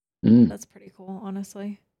 That's pretty cool,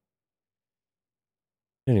 honestly.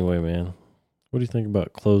 Anyway, man, what do you think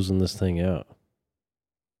about closing this thing out?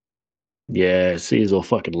 Yeah, see you all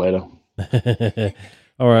fucking later.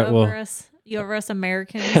 All right, You over us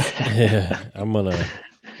Americans. yeah, I'm gonna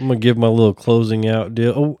give my little closing out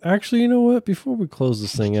deal. Oh, actually, you know what? Before we close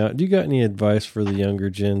this thing out, do you got any advice for the younger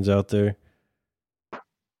gens out there?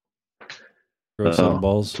 Throw some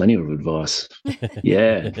balls. Plenty of advice.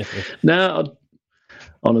 Yeah. Now,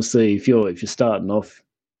 honestly, if you're starting off,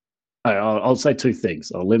 I'll say two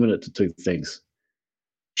things. I'll limit it to two things.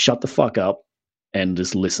 Shut the fuck up and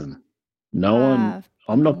just listen. No one.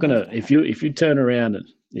 I'm not gonna. If you turn around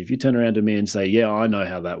to me and say, "Yeah, I know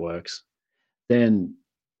how that works," then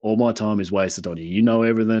all my time is wasted on you. You know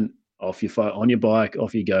everything. Off your on your bike,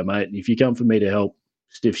 off you go, mate. If you come for me to help,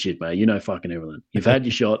 stiff shit, mate. You know fucking everything. You've had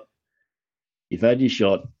your shot. You've had your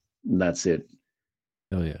shot, and that's it.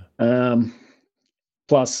 Hell yeah.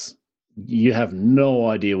 Plus, you have no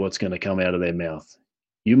idea what's going to come out of their mouth.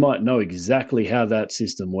 You might know exactly how that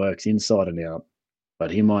system works inside and out,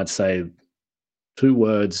 but he might say 2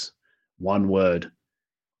 words, 1 word,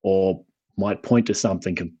 or might point to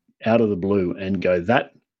something out of the blue and go,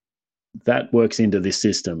 that works into this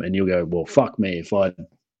system. And you'll go, well, fuck me. If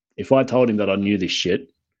I told him that I knew this shit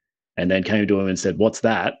and then came to him and said, what's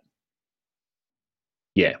that?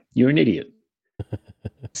 Yeah, you're an idiot.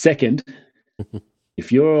 Second,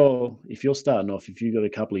 if you're starting off, if you've got a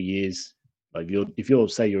couple of years, like if you're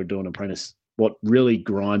say you're doing an apprentice, what really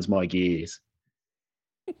grinds my gears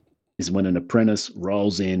is when an apprentice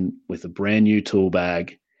rolls in with a brand new tool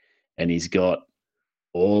bag and he's got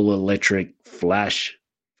all electric flash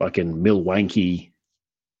fucking Milwaukee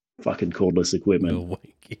fucking cordless equipment.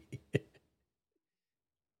 Milwaukee.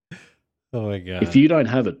 Oh my god! If you don't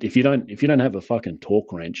have it, if you don't have a fucking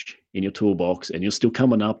torque wrench in your toolbox, and you're still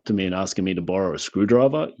coming up to me and asking me to borrow a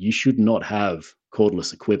screwdriver, you should not have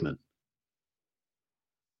cordless equipment.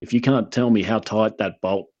 If you can't tell me how tight that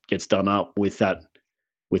bolt gets done up with that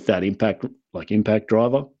impact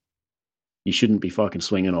driver, you shouldn't be fucking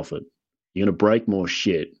swinging off it. You're gonna break more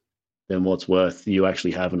shit than what's worth you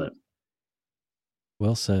actually having it.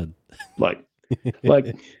 Well said. Like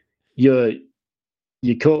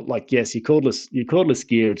your cordless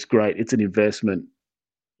gear, it's great. It's an investment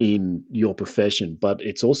in your profession, but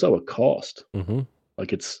it's also a cost. Mm-hmm.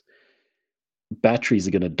 Like batteries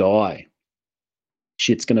are going to die,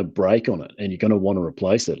 shit's going to break on it, and you're going to want to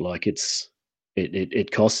replace it. Like it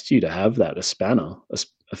costs you to have that. A spanner,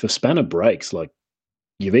 if a spanner breaks, like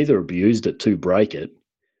you've either abused it to break it,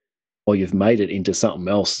 or you've made it into something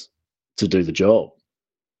else to do the job.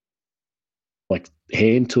 Like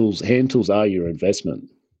hand tools are your investment.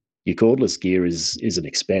 Your cordless gear is an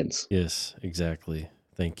expense. Yes, exactly.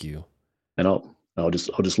 Thank you. And I'll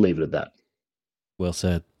just leave it at that. Well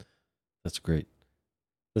said. That's great.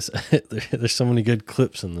 There's so many good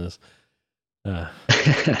clips in this.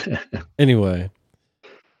 Anyway,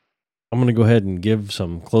 I'm going to go ahead and give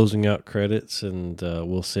some closing out credits, and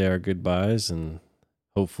we'll say our goodbyes, and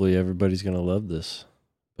hopefully everybody's going to love this.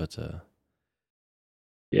 But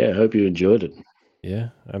yeah, I hope you enjoyed it. Yeah,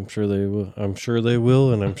 I'm sure they will. I'm sure they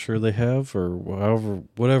will, and I'm sure they have, or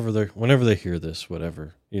whenever they hear this,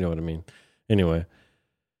 whatever. You know what I mean? Anyway,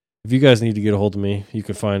 if you guys need to get a hold of me, you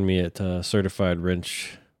can find me at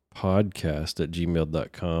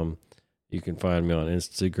certifiedwrenchpodcast@gmail.com. You can find me on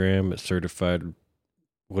Instagram at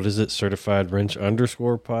what is it? Certified Wrench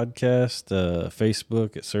 _podcast.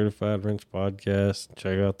 Facebook at Certified Wrench Podcast.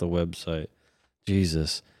 Check out the website.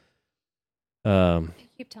 Jesus. You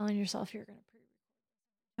keep telling yourself you're going to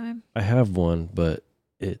pre-record time. I have one, but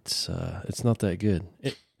it's not that good.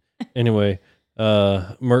 Anyway,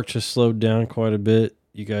 merch has slowed down quite a bit.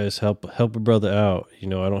 You guys help a brother out. I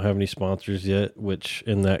don't have any sponsors yet, which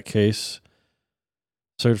in that case,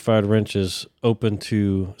 Certified Wrench is open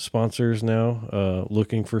to sponsors now,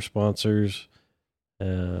 looking for sponsors,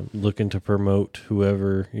 looking to promote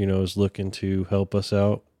whoever, is looking to help us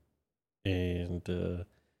out. And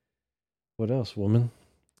what else, woman?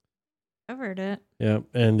 Covered it. Yeah,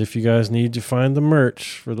 and if you guys need to find the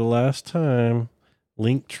merch for the last time,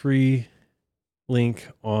 Linktree link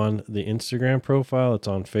on the Instagram profile. It's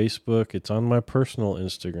on Facebook. It's on my personal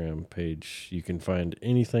Instagram page. You can find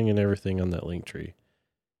anything and everything on that Linktree.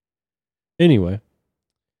 Anyway,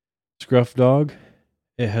 Scruff Dog,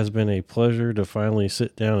 it has been a pleasure to finally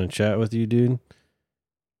sit down and chat with you, dude.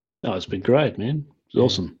 Oh, it's been great, man. It's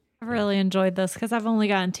awesome. I've really enjoyed this because I've only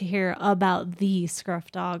gotten to hear about the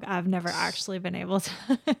Scruff Dog. I've never actually been able to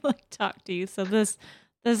talk to you. So this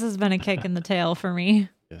has been a kick in the tail for me.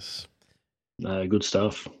 Yes. Good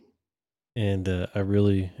stuff. And I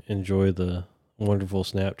really enjoy the wonderful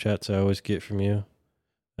Snapchats I always get from you.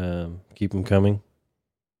 Keep them coming.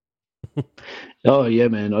 Oh yeah,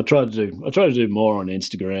 man. I try to do more on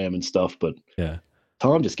Instagram and stuff, but yeah,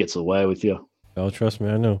 time just gets away with you. Oh, trust me,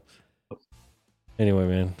 I know. Anyway,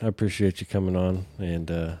 man, I appreciate you coming on,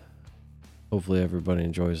 and hopefully everybody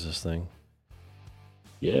enjoys this thing.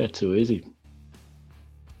 Yeah, too easy.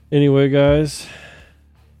 Anyway, guys,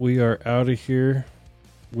 we are out of here.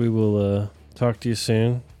 We will talk to you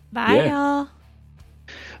soon. Bye, y'all.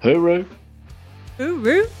 Hooroo.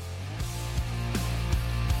 Hooroo.